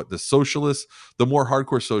 what the socialists, the more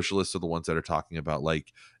hardcore socialists are the ones that are talking about,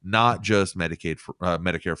 like not just Medicare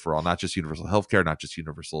for all, not just universal healthcare, not just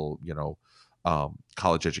universal, you know,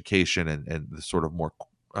 college education and the sort of more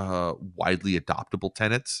widely adoptable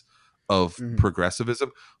tenets of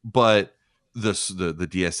progressivism, but the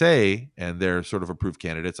DSA and their sort of approved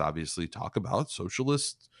candidates obviously talk about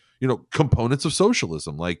socialist, you know, components of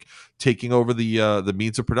socialism, like taking over the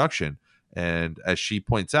means of production. And as she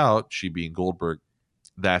points out, she being Goldberg,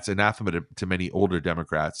 that's anathema to many older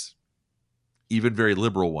Democrats, even very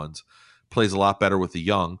liberal ones. Plays a lot better with the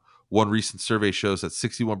young. One recent survey shows that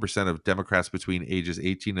 61% of Democrats between ages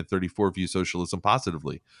 18 and 34 view socialism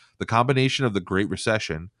positively. The combination of the Great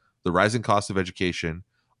Recession, the rising cost of education,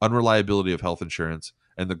 unreliability of health insurance,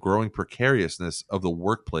 and the growing precariousness of the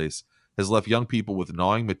workplace has left young people with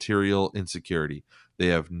gnawing material insecurity. They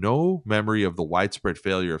have no memory of the widespread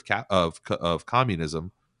failure of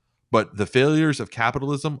communism, but the failures of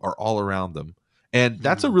capitalism are all around them. And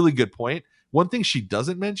that's a really good point. One thing she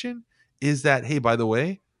doesn't mention is that, hey, by the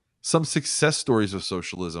way, some success stories of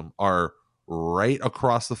socialism are right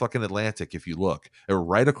across the fucking Atlantic, if you look, and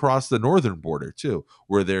right across the northern border too,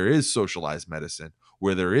 where there is socialized medicine,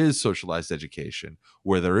 where there is socialized education,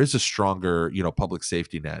 where there is a stronger, you know, public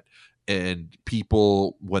safety net. And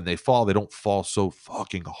people, when they fall, they don't fall so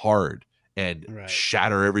fucking hard and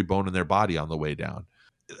shatter every bone in their body on the way down.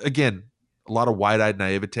 Again, a lot of wide-eyed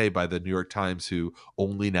naivete by the New York Times, who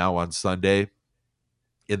only now on Sunday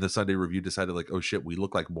in the Sunday Review decided, like, oh shit, we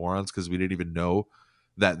look like morons because we didn't even know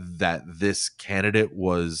that this candidate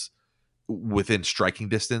was within striking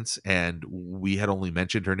distance, and we had only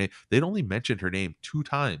mentioned her name. They'd only mentioned her name 2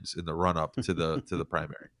 times in the run-up to the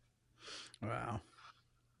primary. Wow.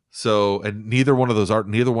 So, and neither one of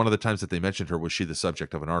the times that they mentioned her was she the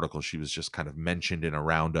subject of an article. She was just kind of mentioned in a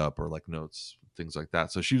roundup or like notes, things like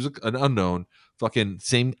that. So she was an unknown, fucking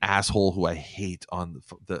same asshole who I hate on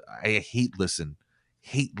I hate listen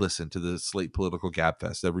to the Slate Political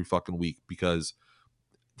Gabfest every fucking week, because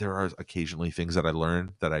there are occasionally things that I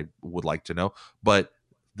learn that I would like to know. But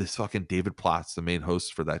this fucking David Plotz, the main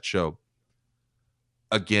host for that show,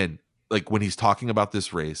 again, like when he's talking about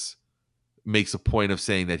this race, makes a point of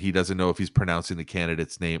saying that he doesn't know if he's pronouncing the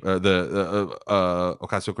candidate's name,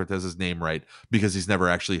 Ocasio-Cortez's name right, because he's never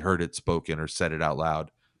actually heard it spoken or said it out loud.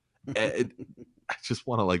 I just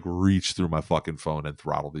want to like reach through my fucking phone and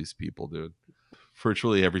throttle these people, dude.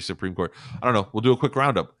 Virtually every Supreme Court. I don't know. We'll do a quick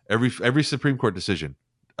roundup. Every Supreme Court decision,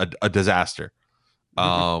 a disaster.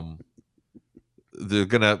 They're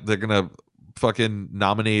gonna fucking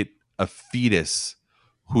nominate a fetus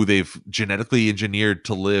who they've genetically engineered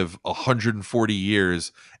to live 140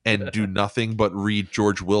 years and do nothing but read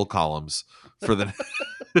George Will columns for the.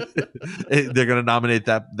 They're gonna nominate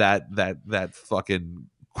that fucking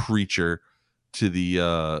creature to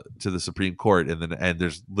the Supreme Court, and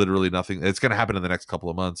there's literally nothing. It's gonna happen in the next couple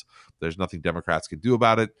of months. There's nothing Democrats can do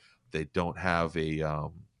about it. They don't have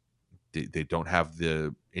they don't have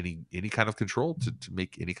any kind of control to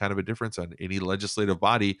make any kind of a difference on any legislative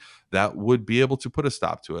body that would be able to put a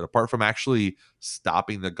stop to it, apart from actually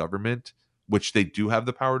stopping the government, which they do have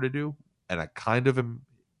the power to do, and I kind of am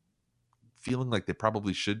feeling like they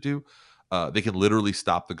probably should do. They can literally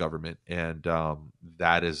stop the government, and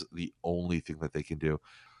that is the only thing that they can do.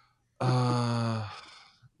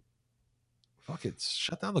 Fuck it,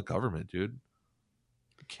 shut down the government, dude.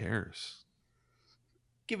 Who cares?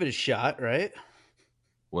 Give it a shot, right?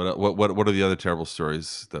 What are the other terrible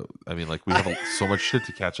stories that I mean? Like we have so much shit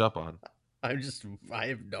to catch up on. I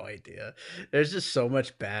have no idea. There's just so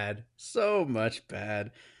much bad, so much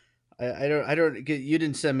bad. I don't get. You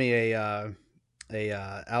didn't send me a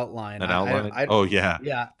outline. An outline? I Oh yeah,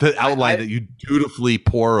 yeah, the outline I that you dutifully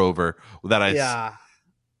pour over. That yeah,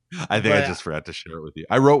 I think I but just forgot to share it with you.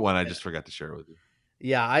 I wrote one. I just forgot to share it with you.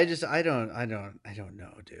 yeah, I don't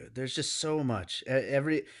know, dude. There's just so much.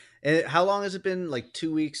 Every and how long has it been? Like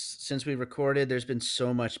 2 weeks since we recorded. There's been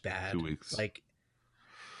so much 2 bad. weeks. Like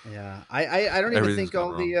yeah, I don't even Everything's think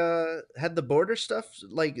gone all wrong. the had the border stuff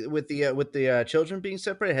like with the children being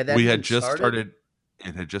separated, had that We had even just started? started.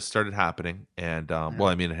 It had just started happening, and well, Yeah,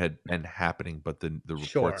 I mean, it had been happening, but the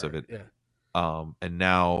reports of sure. it, Yeah. and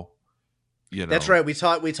now That's you know, right.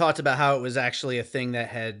 We talked about how it was actually a thing that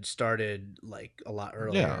had started like a lot yeah,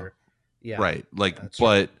 earlier. Yeah, right. Like, that's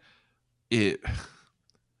right. but it,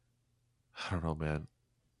 I don't know, man.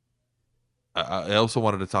 I also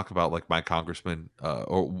wanted to talk about like my congressman,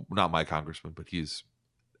 or not my congressman, but he's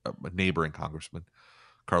a neighboring congressman,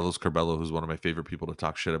 Carlos Curbelo, who's one of my favorite people to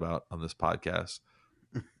talk shit about on this podcast,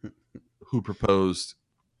 who proposed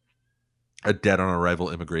a dead on arrival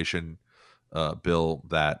immigration bill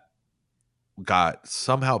that got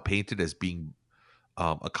somehow painted as being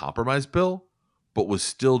a compromise bill, but was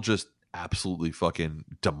still just absolutely fucking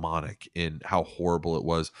demonic in how horrible it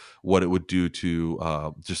was, what it would do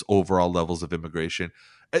to just overall levels of immigration.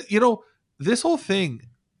 You know, this whole thing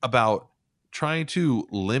about trying to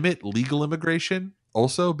limit legal immigration,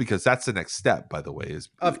 also because that's the next step, by the way, is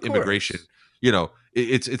Of immigration. course. You know,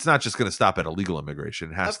 it's not just going to stop at illegal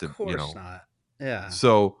immigration. It has Of to, course not. Yeah.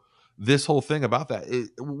 so this whole thing about that,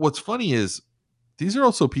 what's funny is these are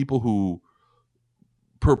also people who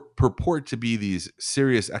purport to be these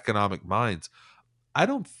serious economic minds. I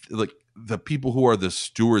don't like the people who are the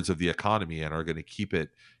stewards of the economy and are going to keep it,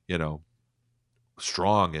 you know,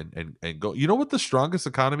 strong and go. You know what the strongest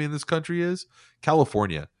economy in this country is?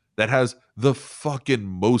 California. That has the fucking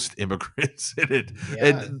most immigrants in it, Yeah.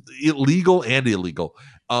 and illegal and illegal.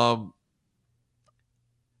 Um,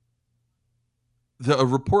 a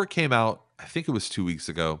report came out, I think it was 2 weeks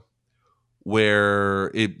ago,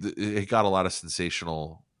 where it got a lot of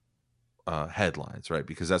sensational headlines, right?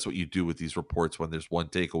 Because that's what you do with these reports when there's one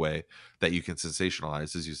takeaway that you can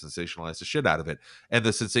sensationalize, is you sensationalize the shit out of it. And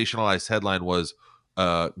the sensationalized headline was,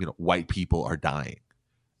 white people are dying,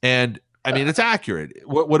 and I mean it's accurate.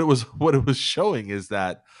 What it was showing is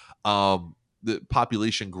that the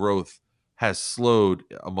population growth has slowed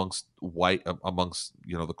amongst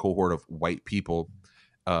the cohort of white people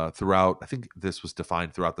throughout. I think this was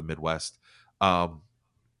defined throughout the Midwest. Um,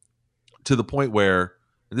 to the point where,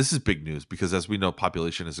 and this is big news because as we know,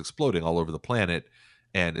 population is exploding all over the planet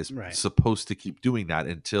and is Right. supposed to keep doing that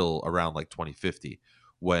until around like 2050,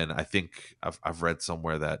 when I think I've read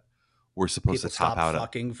somewhere that we're supposed to People top stop out at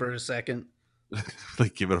fucking for a second.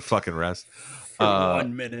 like give it a fucking rest. For uh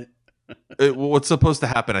 1 minute. what's supposed to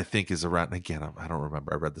happen, I think, is around, again, I don't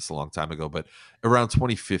remember, I read this a long time ago, but around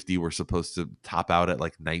 2050 we're supposed to top out at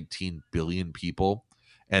like 19 billion people,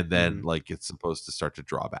 and then Mhm. like it's supposed to start to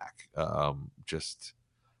draw back. Just,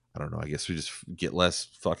 I don't know. I guess we just get less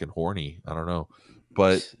fucking horny. I don't know.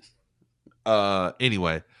 But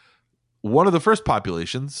anyway, one of the first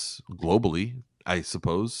populations globally, I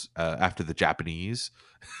suppose, after the Japanese,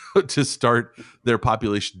 to start their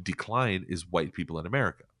population decline is white people in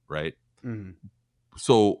America, right? Mhm.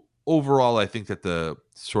 So overall, I think that the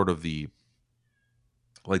sort of the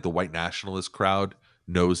like the white nationalist crowd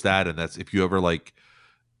knows that, and that's, if you ever like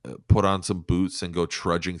put on some boots and go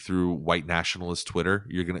trudging through white nationalist Twitter,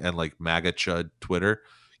 you're gonna, and like MAGA chud Twitter,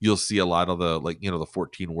 you'll see a lot of the, like, the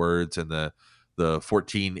 14 words and the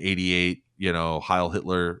 1488, Heil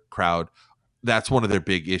Hitler crowd. That's one of their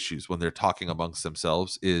big issues when they're talking amongst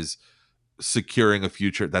themselves, is securing a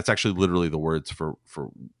future. That's actually literally the words for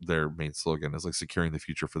their main slogan, is like securing the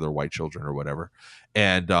future for their white children or whatever.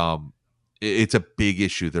 And it's a big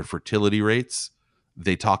issue. Their fertility rates,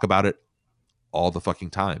 they talk about it all the fucking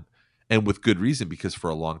time, and with good reason, because for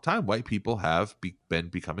a long time white people have been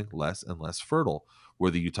becoming less and less fertile,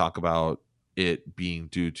 whether you talk about it being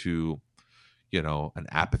due to an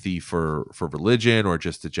apathy for religion, or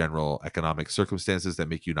just the general economic circumstances that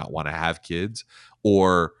make you not want to have kids,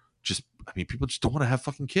 or just, I mean, people just don't want to have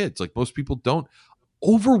fucking kids. Like, most people don't.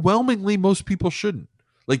 Overwhelmingly, most people shouldn't.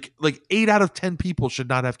 Like 8 out of 10 people should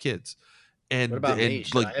not have kids. What and about me? and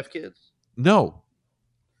Should like, I have kids? No,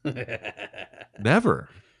 never.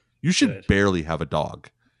 You should Good. barely have a dog.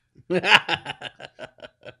 Poor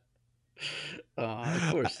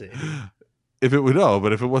Sadie. If it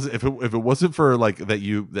wasn't for like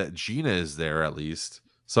that Gina is there, at least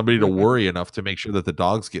somebody to worry enough to make sure that the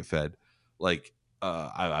dogs get fed, like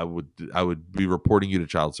I would be reporting you to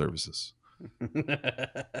child services.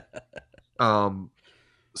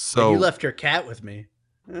 So and you left your cat with me.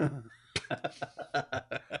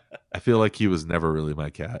 I feel like he was never really my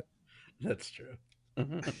cat. That's true.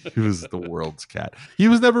 He was the world's cat. He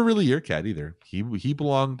was never really your cat either.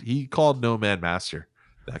 He called no man master,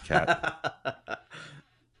 that cat.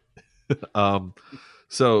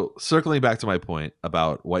 So circling back to my point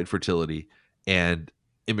about white fertility and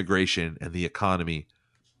immigration and the economy,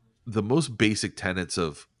 the most basic tenets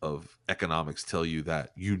of economics tell you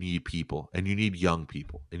that you need people, and you need young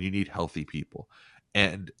people, and you need healthy people,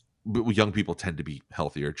 and young people tend to be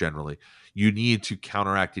healthier generally. You need to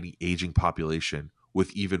counteract any aging population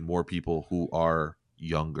with even more people who are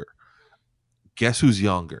younger. Guess who's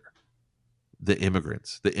younger? The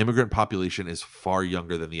immigrants. The immigrant population is far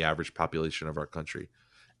younger than the average population of our country.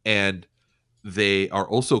 And they are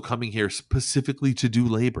also coming here specifically to do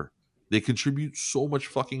labor. They contribute so much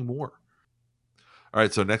fucking more. All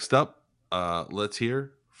right, so next up, let's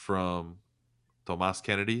hear from Tomas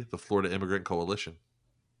Kennedy, the Florida Immigrant Coalition.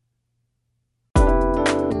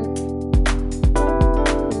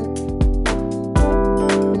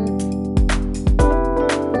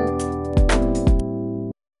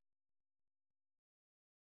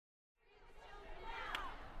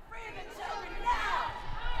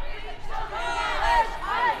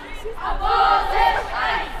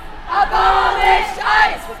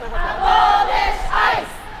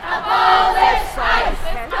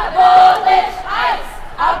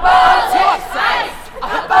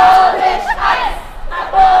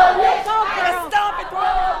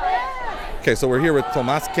 Okay, so we're here with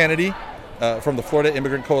Tomas Kennedy from the Florida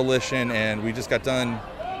Immigrant Coalition, and we just got done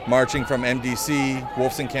marching from MDC,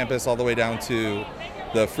 Wolfson campus, all the way down to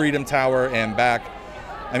the Freedom Tower and back.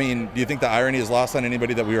 I mean, do you think the irony is lost on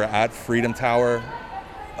anybody that we were at Freedom Tower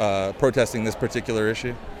protesting this particular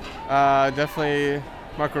issue? Definitely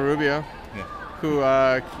Marco Rubio, Yeah. who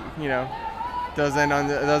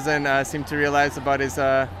doesn't seem to realize about his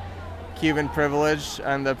Cuban privilege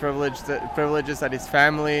and the privileges that his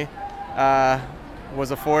family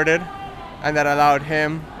was afforded, and that allowed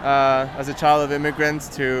him, as a child of immigrants,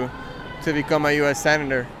 to become a U.S.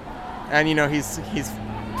 senator. And he's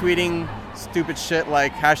tweeting stupid shit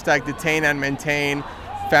like #detain and maintain,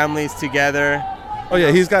 families together. Oh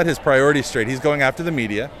yeah, he's got his priorities straight. He's going after the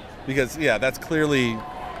media because that's clearly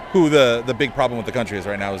who the big problem with the country is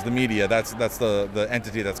right now, is the media. That's the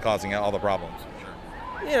entity that's causing all the problems.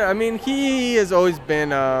 Yeah, I mean, he has always been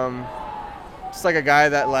just like a guy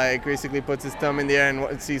that like basically puts his thumb in the air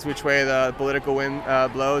and sees which way the political wind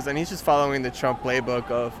blows, and he's just following the Trump playbook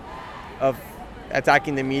of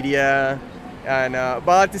attacking the media, and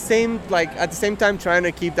but at the same time trying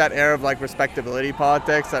to keep that air of like respectability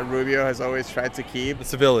politics that Rubio has always tried to keep. The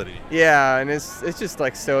civility. Yeah, and it's just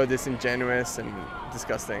like so disingenuous and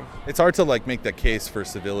disgusting. It's hard to like make the case for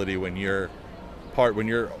civility when you're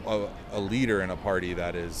a leader in a party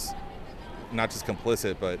that is not just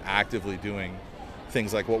complicit but actively doing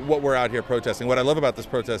things like what we're out here protesting. What I love about this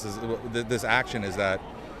protest is this action is that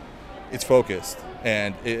it's focused,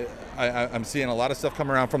 and I'm seeing a lot of stuff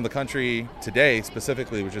come around from the country today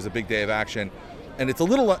specifically, which is a big day of action. And it's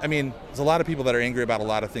there's a lot of people that are angry about a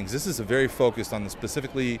lot of things. This is very focused on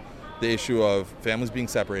specifically the issue of families being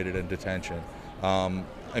separated in detention. From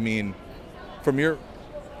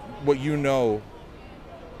what you know,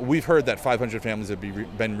 we've heard that 500 families have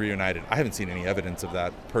been reunited. I haven't seen any evidence of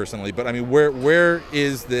that personally, but I mean, where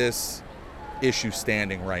is this issue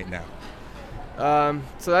standing right now?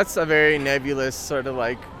 So that's a very nebulous sort of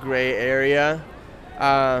like gray area.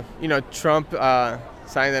 Trump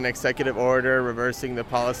signed an executive order reversing the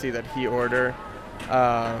policy that he ordered.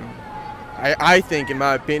 I think, in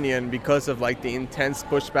my opinion, because of like the intense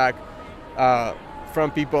pushback from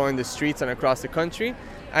people in the streets and across the country,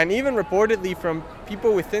 and even reportedly from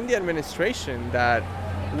people within the administration that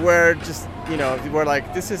were just, were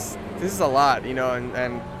like, this is a lot,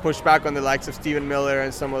 and push back on the likes of Stephen Miller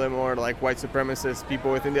and some of the more like white supremacist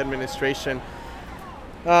people within the administration.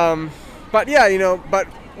 But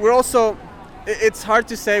we're also, it's hard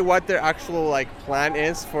to say what their actual like plan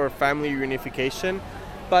is for family reunification.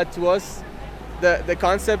 But to us, the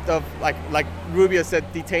concept of like Rubio said,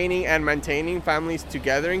 detaining and maintaining families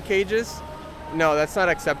together in cages, no, that's not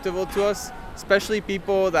acceptable to us, especially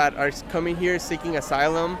people that are coming here seeking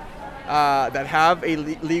asylum that have a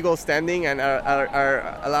legal standing and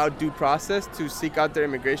are allowed due process to seek out their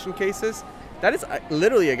immigration cases, that is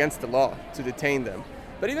literally against the law to detain them.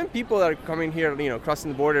 But even people that are coming here,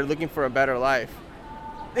 crossing the border looking for a better life,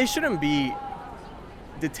 they shouldn't be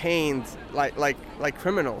detained like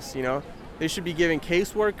criminals. They should be given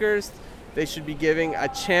caseworkers. They should be given a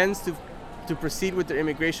chance to proceed with their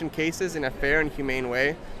immigration cases in a fair and humane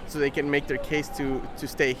way, so they can make their case to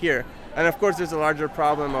stay here. And of course, there's a larger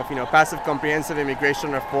problem of passive comprehensive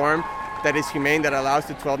immigration reform that is humane, that allows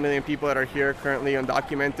the 12 million people that are here currently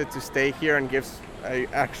undocumented to stay here and gives an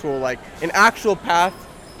actual path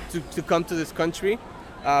to come to this country.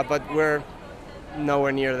 But we're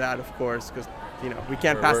nowhere near that, of course, because we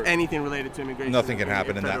can't pass anything related to immigration. Nothing can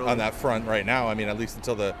happen on that front right now. I mean, at least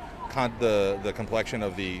until the complexion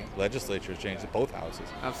of the legislature has changed at both houses.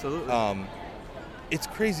 Absolutely. It's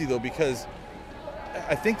crazy though, because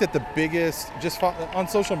I think that the biggest, just on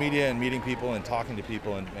social media and meeting people and talking to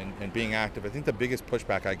people and being active, I think the biggest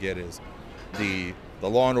pushback I get is the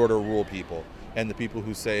law and order rule people, and the people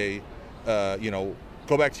who say,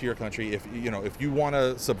 go back to your country. If you want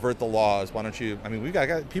to subvert the laws, why don't you? I mean, we've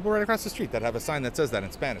got people right across the street that have a sign that says that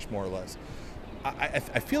in Spanish, more or less. I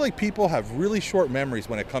feel like people have really short memories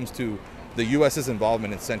when it comes to the U.S.'s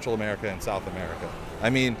involvement in Central America and South America. I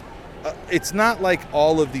mean, it's not like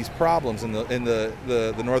all of these problems in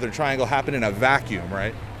the Northern Triangle happen in a vacuum,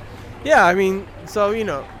 right? Yeah, I mean, so in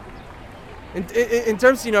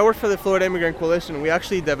terms, I work for the Florida Immigrant Coalition. We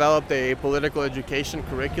actually developed a political education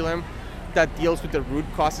curriculum that deals with the root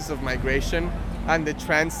causes of migration and the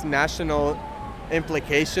transnational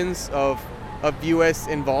implications of U.S.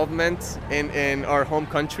 involvement in our home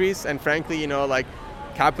countries, and frankly,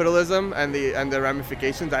 capitalism and the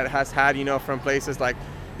ramifications that it has had, from places like,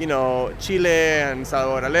 Chile and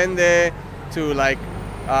Salvador Allende to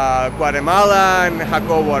Guatemala and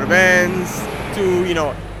Jacobo Arbenz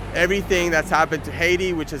to, everything that's happened to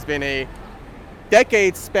Haiti, which has been a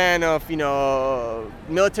decade span of,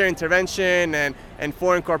 military intervention and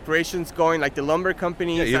foreign corporations going, like the lumber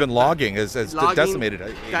companies. Yeah, even logging has decimated.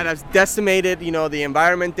 That has decimated, the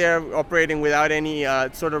environment there, operating without any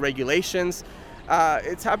sort of regulations.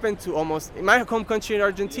 It's happened to almost, in my home country in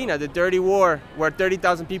Argentina, the Dirty War, where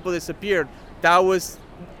 30,000 people disappeared. That was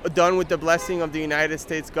done with the blessing of the United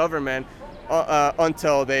States government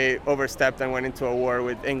until they overstepped and went into a war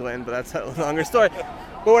with England, but that's a longer story.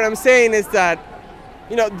 But what I'm saying is that,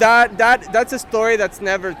 that's a story that's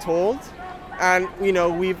never told, and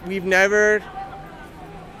we've never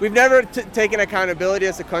taken accountability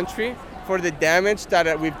as a country for the damage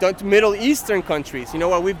that we've done to Middle Eastern countries.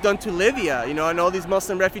 What we've done to Libya, and all these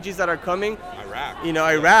Muslim refugees that are coming.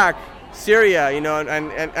 Iraq, Syria, and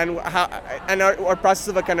our process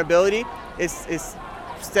of accountability is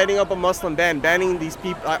setting up a Muslim ban, banning these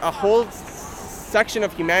people, a whole section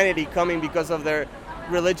of humanity coming because of their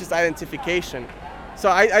religious identification. So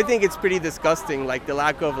I think it's pretty disgusting, the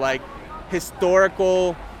lack of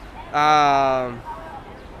historical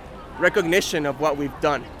recognition of what we've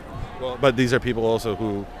done. Well, but these are people also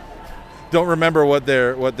who don't remember what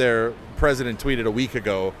their president tweeted a week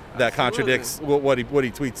ago that contradicts what he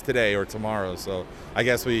tweets today or tomorrow. So I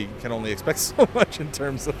guess we can only expect so much in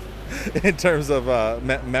terms of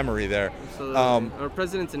memory there. Absolutely. Our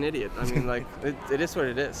president's an idiot. I mean, it is what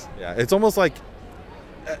it is. Yeah, it's almost like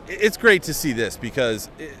it's great to see this because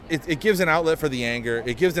it gives an outlet for the anger.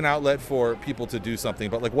 It gives an outlet for people to do something.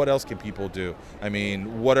 But what else can people do? I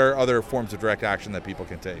mean, what are other forms of direct action that people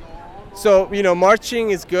can take? So,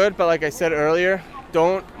 marching is good, but like I said earlier,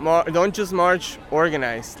 don't just march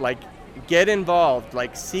organized. Get involved.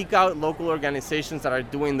 Seek out local organizations that are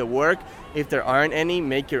doing the work. If there aren't any,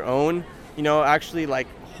 make your own. Actually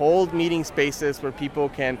hold meeting spaces where people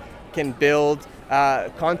can build.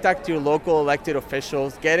 Contact your local elected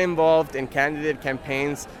officials. Get involved in candidate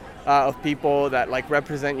campaigns of people that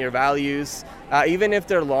represent your values. Even if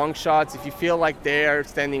they're long shots, if you feel like they are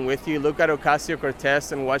standing with you, look at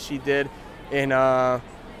Ocasio-Cortez and what she did in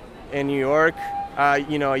New York. A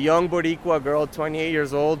young Boricua girl, 28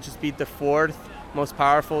 years old, just beat the fourth most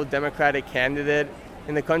powerful Democratic candidate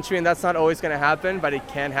in the country, and that's not always going to happen, but it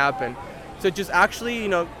can happen. So just actually,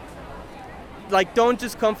 don't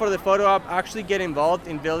just come for the photo op, actually get involved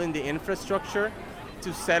in building the infrastructure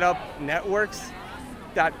to set up networks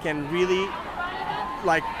that can really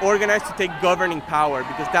organize to take governing power,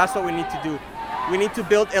 because that's what we need to do. We need to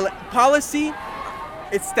build policy.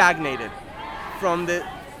 It's stagnated from the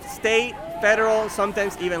state, federal,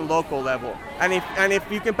 sometimes even local level. And if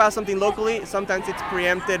you can pass something locally, sometimes it's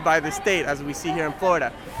preempted by the state, as we see here in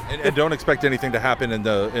Florida. And don't expect anything to happen in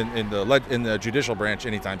the judicial branch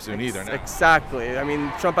anytime soon either. Now. Exactly. I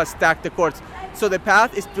mean, Trump has stacked the courts. So the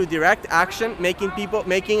path is through direct action, making people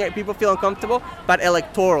feel uncomfortable, but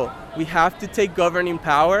electoral. We have to take governing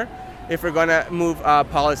power if we're gonna move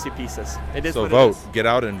policy pieces. It is. So what vote. it is. Get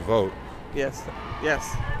out and vote. Yes.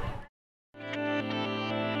 Yes.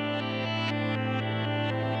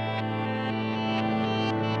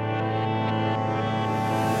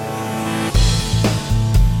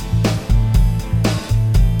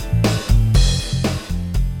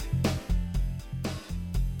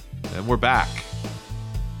 And we're back.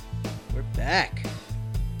 We're back.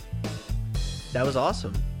 That was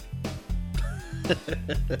awesome.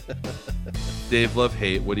 Dave, love,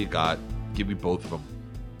 hate. What do you got? Give me both of them.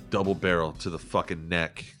 Double barrel to the fucking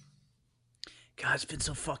neck. God, it's been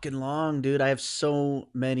so fucking long, dude. I have so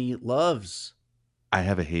many loves. I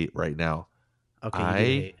have a hate right now. Okay, I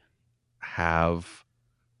you do hate. have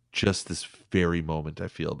just this very moment. I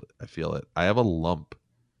feel it. I have a lump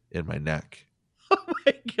in my neck. Oh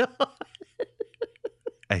my god.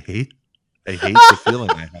 I hate the feeling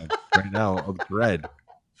I have right now of dread.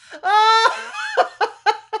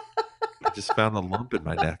 I just found a lump in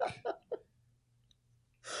my neck.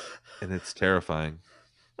 And it's terrifying.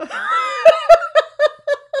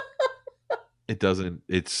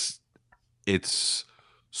 It's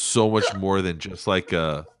so much more than just like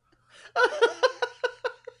a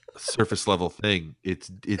surface level thing. It's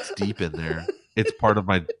deep in there. It's part of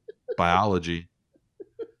my biology.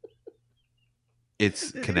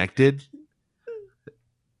 It's connected.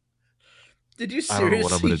 Did you I don't know seriously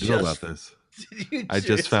what I'm going to do about this. I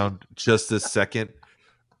just found just this second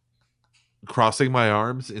crossing my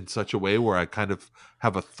arms in such a way where I kind of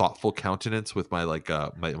have a thoughtful countenance with my like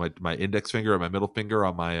my index finger and my middle finger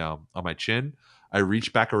on my chin. I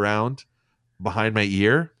reach back around behind my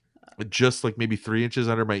ear, just like maybe 3 inches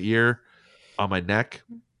under my ear, on my neck,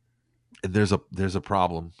 and there's a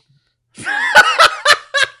problem.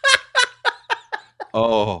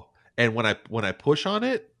 Oh, and when I push on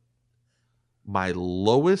it, my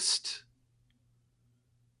lowest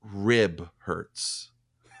rib hurts.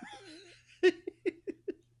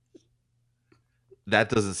 That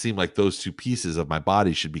doesn't seem like those two pieces of my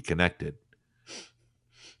body should be connected.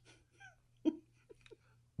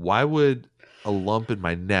 Why would a lump in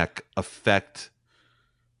my neck affect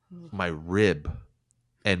my rib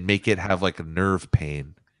and make it have like a nerve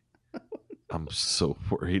pain? I'm so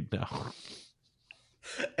worried now.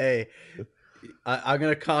 Hey, I'm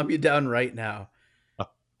going to calm you down right now.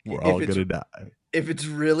 We're all going to die. If it's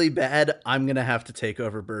really bad, I'm going to have to take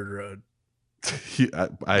over Bird Road.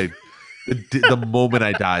 The moment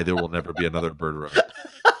I die, there will never be another Bird Road.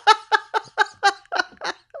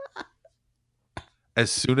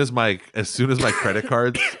 As soon as my credit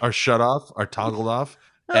cards are shut off, are toggled off,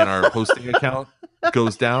 and our hosting account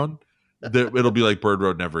goes down, it'll be like Bird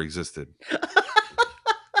Road never existed.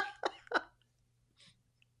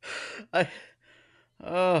 I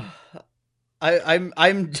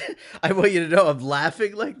want you to know I'm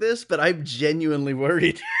laughing like this, but I'm genuinely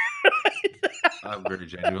worried. I'm very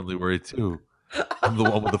genuinely worried too. I'm the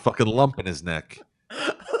one with the fucking lump in his neck.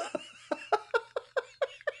 I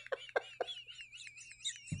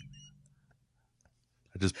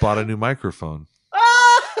just bought a new microphone.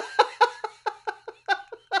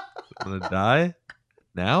 I'm gonna die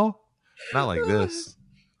now? Not like this.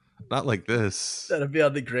 Not like this. That'll be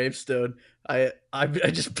on the gravestone. I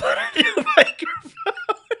just bought a new microphone.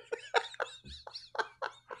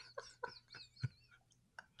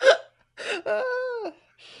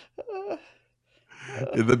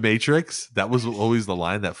 In The Matrix, that was always the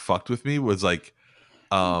line that fucked with me, was like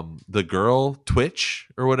the girl Twitch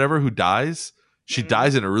or whatever who dies, she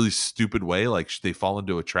dies in a really stupid way, like they fall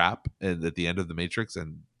into a trap and at the end of The Matrix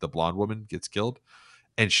and the blonde woman gets killed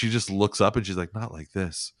and she just looks up and she's like, not like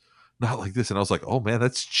this, not like this. And I was like, oh man,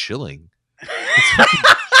 that's chilling.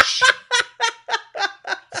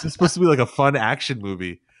 This is supposed to be like a fun action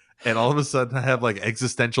movie and all of a sudden I have like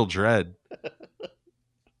existential dread.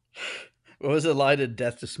 What was the line in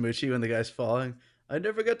Death to Smoochie when the guy's falling? I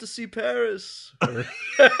never got to see Paris.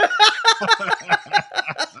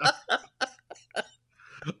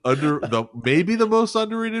 Maybe the most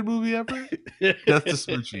underrated movie ever. Death to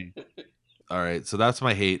Smoochie. All right, so that's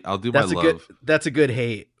my hate. I'll do my love. That's a good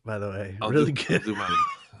hate, by the way. Really good.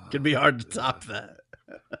 Could be hard to top that.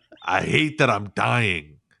 I hate that I'm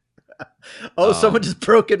dying. Oh, someone just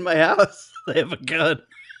broke in my house. They have a gun.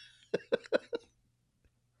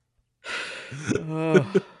 Oh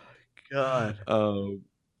God.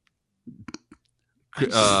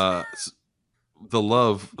 The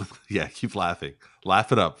love, yeah, keep laughing.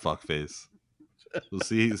 Laugh it up, fuckface. We'll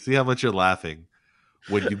see how much you're laughing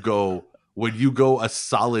when you go a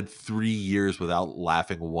solid 3 years without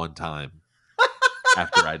laughing one time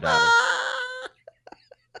after I die.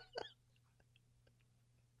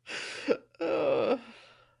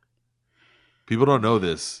 People don't know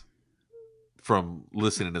this from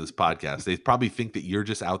listening to this podcast. They probably think that you're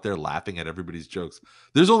just out there laughing at everybody's jokes.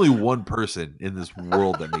 There's only one person in this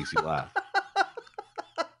world that makes you laugh.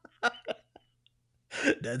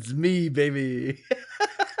 That's me, baby.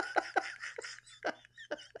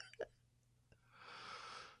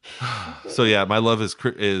 So yeah, my love is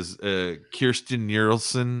Kirsten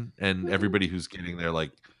Nielsen and everybody who's getting their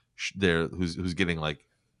like who's getting like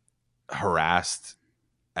harassed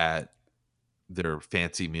at their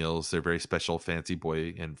fancy meals, their very special fancy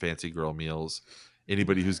boy and fancy girl meals.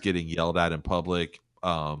 Anybody who's getting yelled at in public,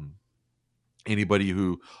 anybody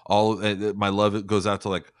who my love goes out to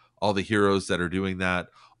like all the heroes that are doing that,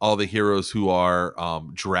 all the heroes who are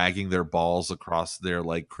dragging their balls across their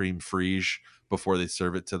like cream frige before they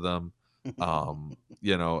serve it to them.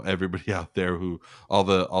 Everybody out there who all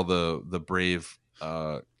the brave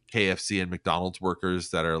KFC and McDonald's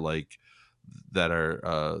workers that are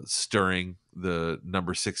stirring the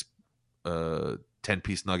number 6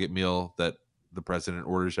 10-piece nugget meal that the president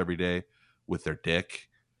orders every day with their dick.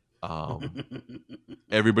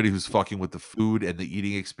 Everybody who's fucking with the food and the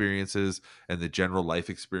eating experiences and the general life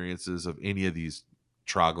experiences of any of these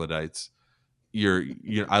troglodytes,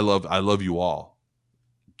 I love you all.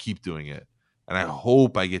 Keep doing it. And I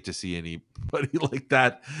hope I get to see anybody like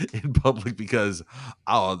that in public, because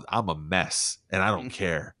I'm a mess and I don't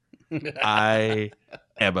care. I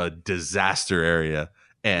am a disaster area,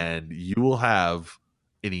 and you will have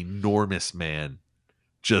an enormous man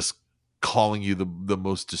just calling you the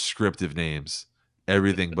most descriptive names,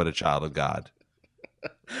 everything but a child of God.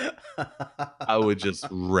 I would just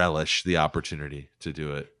relish the opportunity to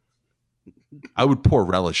do it. I would pour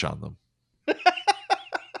relish on them.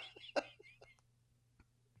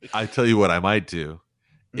 I tell you what I might do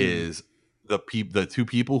is the two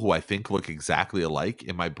people who I think look exactly alike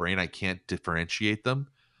in my brain, I can't differentiate them,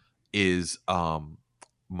 is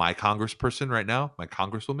my congressperson right now, my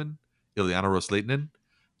congresswoman, Ileana Ros-Lehtinen,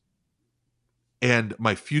 and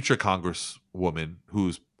my future congresswoman,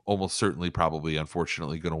 who's almost certainly probably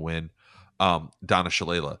unfortunately going to win, Donna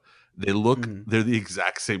Shalala. They're the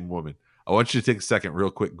exact same woman. I want you to take a second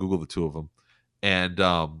real quick, Google the two of them. And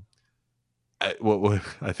what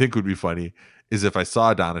I think would be funny is if I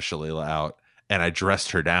saw Donna Shalala out and I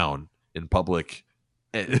dressed her down in public,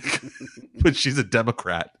 but she's a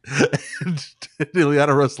Democrat and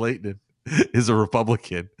Ileana Ros-Lehtinen is a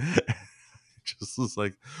Republican. Just was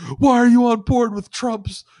like, why are you on board with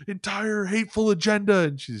Trump's entire hateful agenda?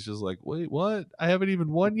 And she's just like, wait, what? I haven't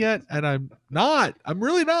even won yet, and I'm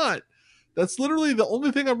really not. That's literally the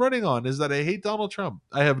only thing I'm running on, is that I hate Donald Trump.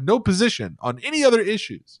 I have no position on any other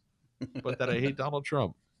issues but that I hate Donald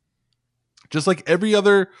Trump. Just like every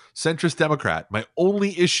other centrist Democrat, my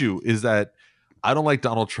only issue is that I don't like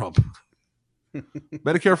Donald Trump.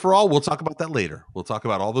 Medicare for all, we'll talk about that later. We'll talk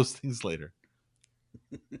about all those things later.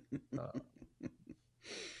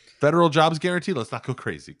 Federal jobs guarantee, let's not go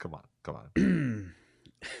crazy. Come on.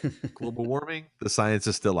 Global warming, the science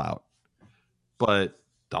is still out. But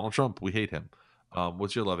Donald Trump, we hate him.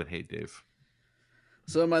 What's your love and hate, Dave?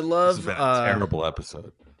 So my love... This has been a terrible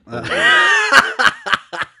episode.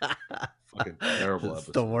 Fucking terrible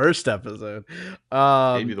episode. The worst episode.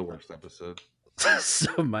 Maybe the worst episode.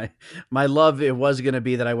 So my love, it was going to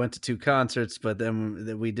be that I went to 2 concerts, but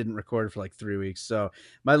then we didn't record for like 3 weeks. So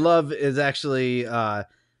my love is actually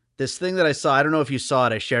this thing that I saw. I don't know if you saw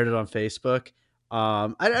it. I shared it on Facebook.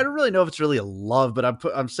 I don't really know if it's really a love, but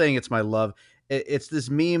I'm saying it's my love. It's this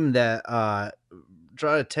meme that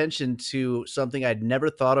draw attention to something I'd never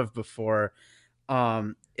thought of before.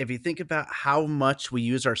 If you think about how much we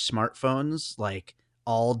use our smartphones like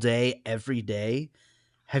all day, every day,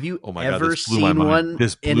 have you ever seen one?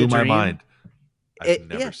 This blew my mind. I've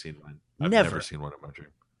never seen one. I've never seen one in my dream.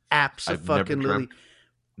 Absolutely.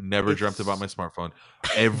 Never dreamt about my smartphone.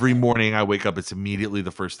 Every morning I wake up, it's immediately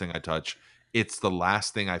the first thing I touch. It's the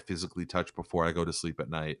last thing I physically touch before I go to sleep at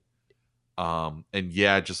night. And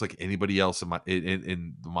yeah, just like anybody else in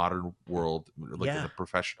the modern world, like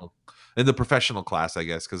in the professional class, I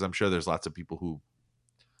guess, because I'm sure there's lots of people who,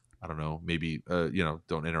 I don't know, maybe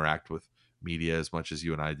don't interact with media as much as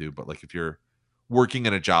you and I do. But like if you're working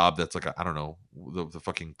in a job that's like I don't know, the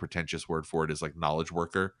fucking pretentious word for it is like knowledge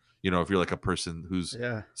worker. If you're like a person who's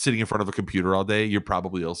sitting in front of a computer all day, you're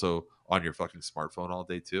probably also on your fucking smartphone all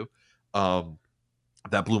day too.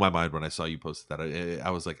 That blew my mind when I saw you posted that.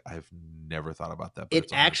 I was like, I've never thought about that. But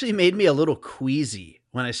It actually made me a little queasy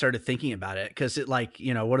when I started thinking about it, because it, like,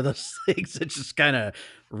 one of those things that just kind of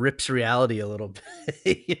rips reality a little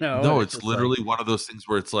bit. No, it's literally one of those things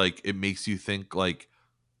where it's like it makes you think like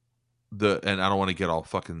and I don't want to get all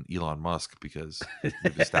fucking Elon Musk because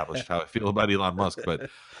we've established how I feel about Elon Musk, but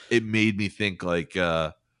it made me think like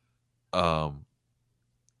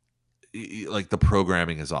like the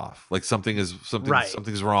programming is off, like something's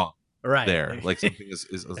wrong there, like something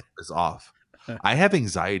is off. I have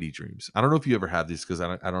anxiety dreams. I don't know if you ever have these, because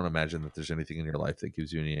I don't imagine that there's anything in your life that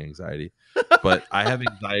gives you any anxiety, but I have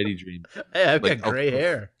anxiety dreams. Hey, I've got gray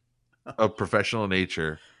hair of professional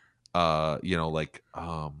nature, like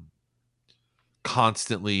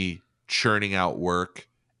constantly churning out work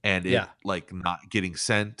and it like not getting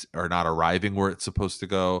sent or not arriving where it's supposed to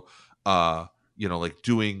go, like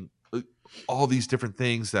doing all these different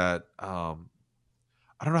things that I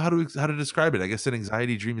don't know how to describe it. I guess an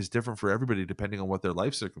anxiety dream is different for everybody depending on what their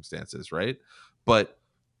life circumstances, right? But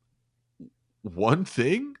one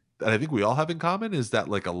thing that I think we all have in common is that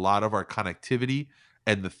like a lot of our connectivity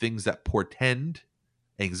and the things that portend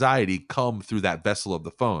anxiety come through that vessel of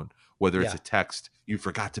the phone, whether it's a text, you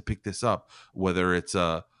forgot to pick this up, whether it's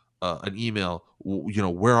an email,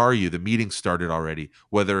 where are you? The meeting started already.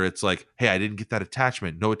 Whether it's like, hey, I didn't get that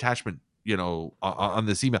attachment, no attachment, on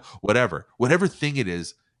this email, whatever thing it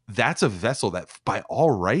is, that's a vessel that by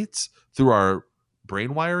all rights through our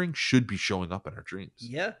brain wiring should be showing up in our dreams.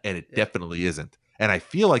 Yeah. And it definitely isn't. And I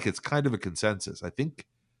feel like it's kind of a consensus. I think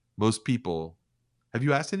most people, have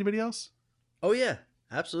you asked anybody else? Oh yeah,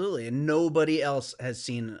 absolutely. And nobody else has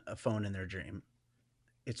seen a phone in their dream.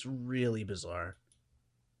 It's really bizarre.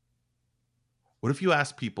 What if you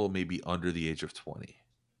ask people maybe under the age of 20?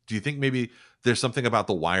 Do you think maybe there's something about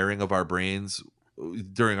the wiring of our brains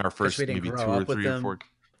during our first maybe 2 or 3 or 4?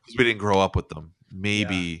 Because we didn't grow up with them.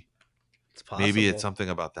 Maybe it's possible. Maybe it's something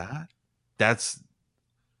about that. I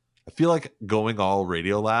feel like going all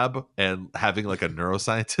Radiolab and having like a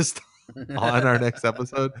neuroscientist on our next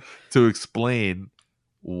episode to explain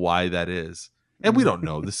why that is. And we don't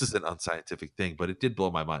know. This is an unscientific thing, but it did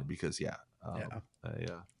blow my mind because I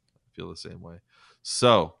feel the same way.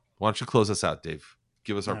 So why don't you close us out, Dave?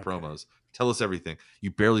 Give us our promos. Tell us everything. You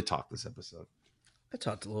barely talked this episode. I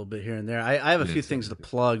talked a little bit here and there. I have a few things to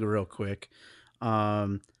plug real quick.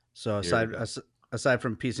 So aside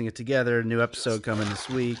from piecing it together, new episode coming this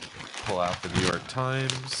week. Pull out the New York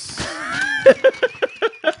Times.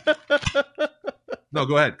 No,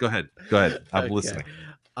 go ahead. I'm listening.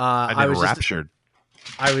 I'm enraptured.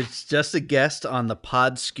 I was just a guest on the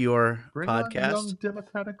Podscure podcast. Young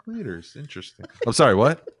Democratic leaders. Interesting. I'm sorry,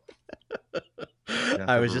 what?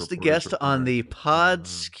 I was just a guest on the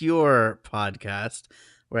Podscure podcast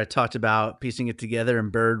where I talked about piecing it together in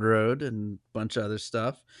Bird Road and a bunch of other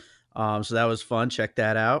stuff. So that was fun. Check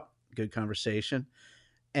that out. Good conversation.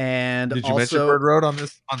 And did you mention Bird Road on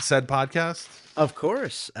said podcast? Of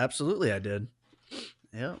course, absolutely, I did.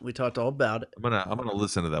 Yeah, we talked all about it. I'm gonna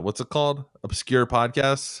listen to that. What's it called? Obscure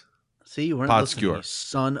Podcasts? See, you weren't listening, you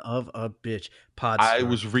son of a bitch. Podscure. I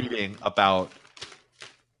was reading about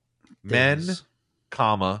men,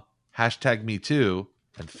 #Me Too,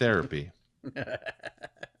 and therapy.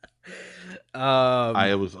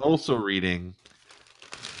 I was also reading,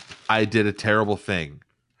 I did a terrible thing.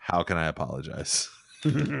 How can I apologize?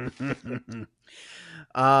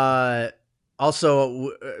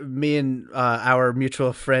 Also, me and our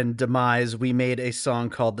mutual friend Demise, we made a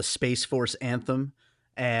song called the Space Force Anthem,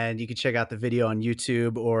 and you can check out the video on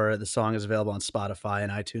YouTube, or the song is available on Spotify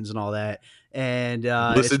and iTunes and all that. And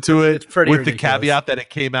listen to it with ridiculous. The caveat that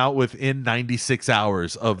it came out within 96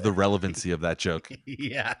 hours of the relevancy of that joke.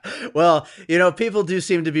 Yeah. Well, people do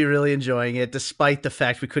seem to be really enjoying it, despite the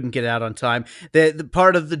fact we couldn't get it out on time. The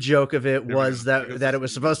part of the joke of it was that it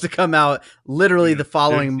was supposed to come out literally the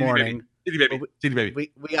following morning. CD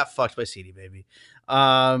Baby. We got fucked by CD Baby.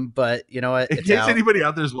 But you know what? In case anybody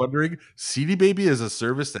out there is wondering, CD Baby is a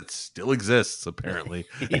service that still exists, apparently.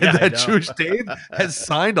 And that Jewish Dave has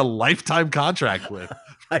signed a lifetime contract with.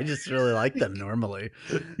 I just really like them normally.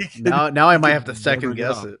 Now I might have to second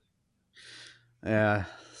guess it. Yeah,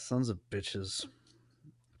 sons of bitches.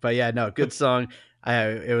 But yeah, no, good song.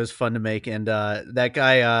 It was fun to make, and that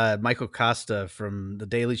guy Michael Costa from The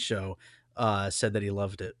Daily Show said that he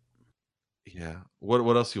loved it. Yeah. What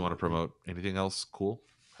else do you want to promote? Anything else cool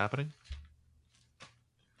happening?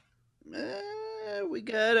 We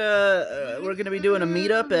got we're going to be doing a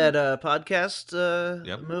meetup at Podcast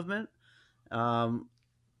Movement.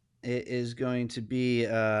 It is going to be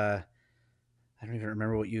I don't even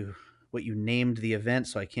remember what you what you named the event,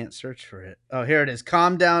 so I can't search for it. Oh, here it is.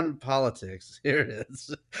 Calm Down Politics. Here it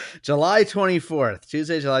is. July 24th,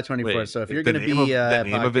 Tuesday, July 24th. Wait, so if you're going to be the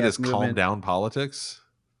name of it is movement, Calm Down Politics.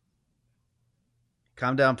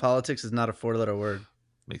 Calm Down Politics is not a 4-letter word.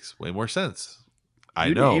 Makes way more sense. I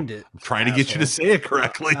You know. named it, I'm trying to get you to say it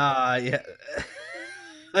correctly. Yeah.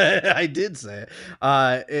 I did say it.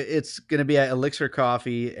 It's going to be at Elixir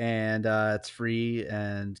Coffee, and it's free,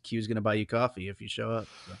 and Q's going to buy you coffee if you show up.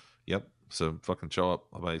 So. Yep. So fucking show up.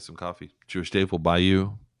 I'll buy you some coffee. Jewish Dave will buy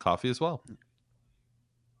you coffee as well.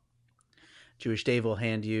 Jewish Dave will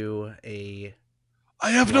hand you I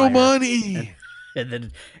have no money.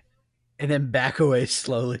 And then back away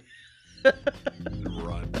slowly.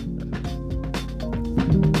 Run.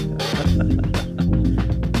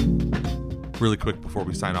 Really quick before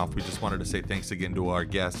we sign off, we just wanted to say thanks again to our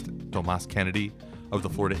guest, Tomas Kennedy of the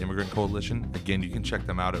Florida Immigrant Coalition. Again, you can check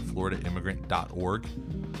them out at floridaimmigrant.org.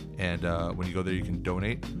 And when you go there, you can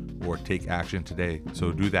donate or take action today.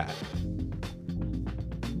 So do that.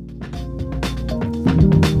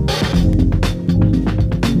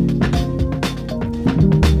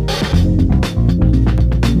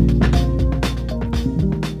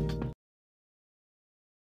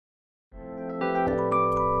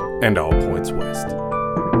 And all points west.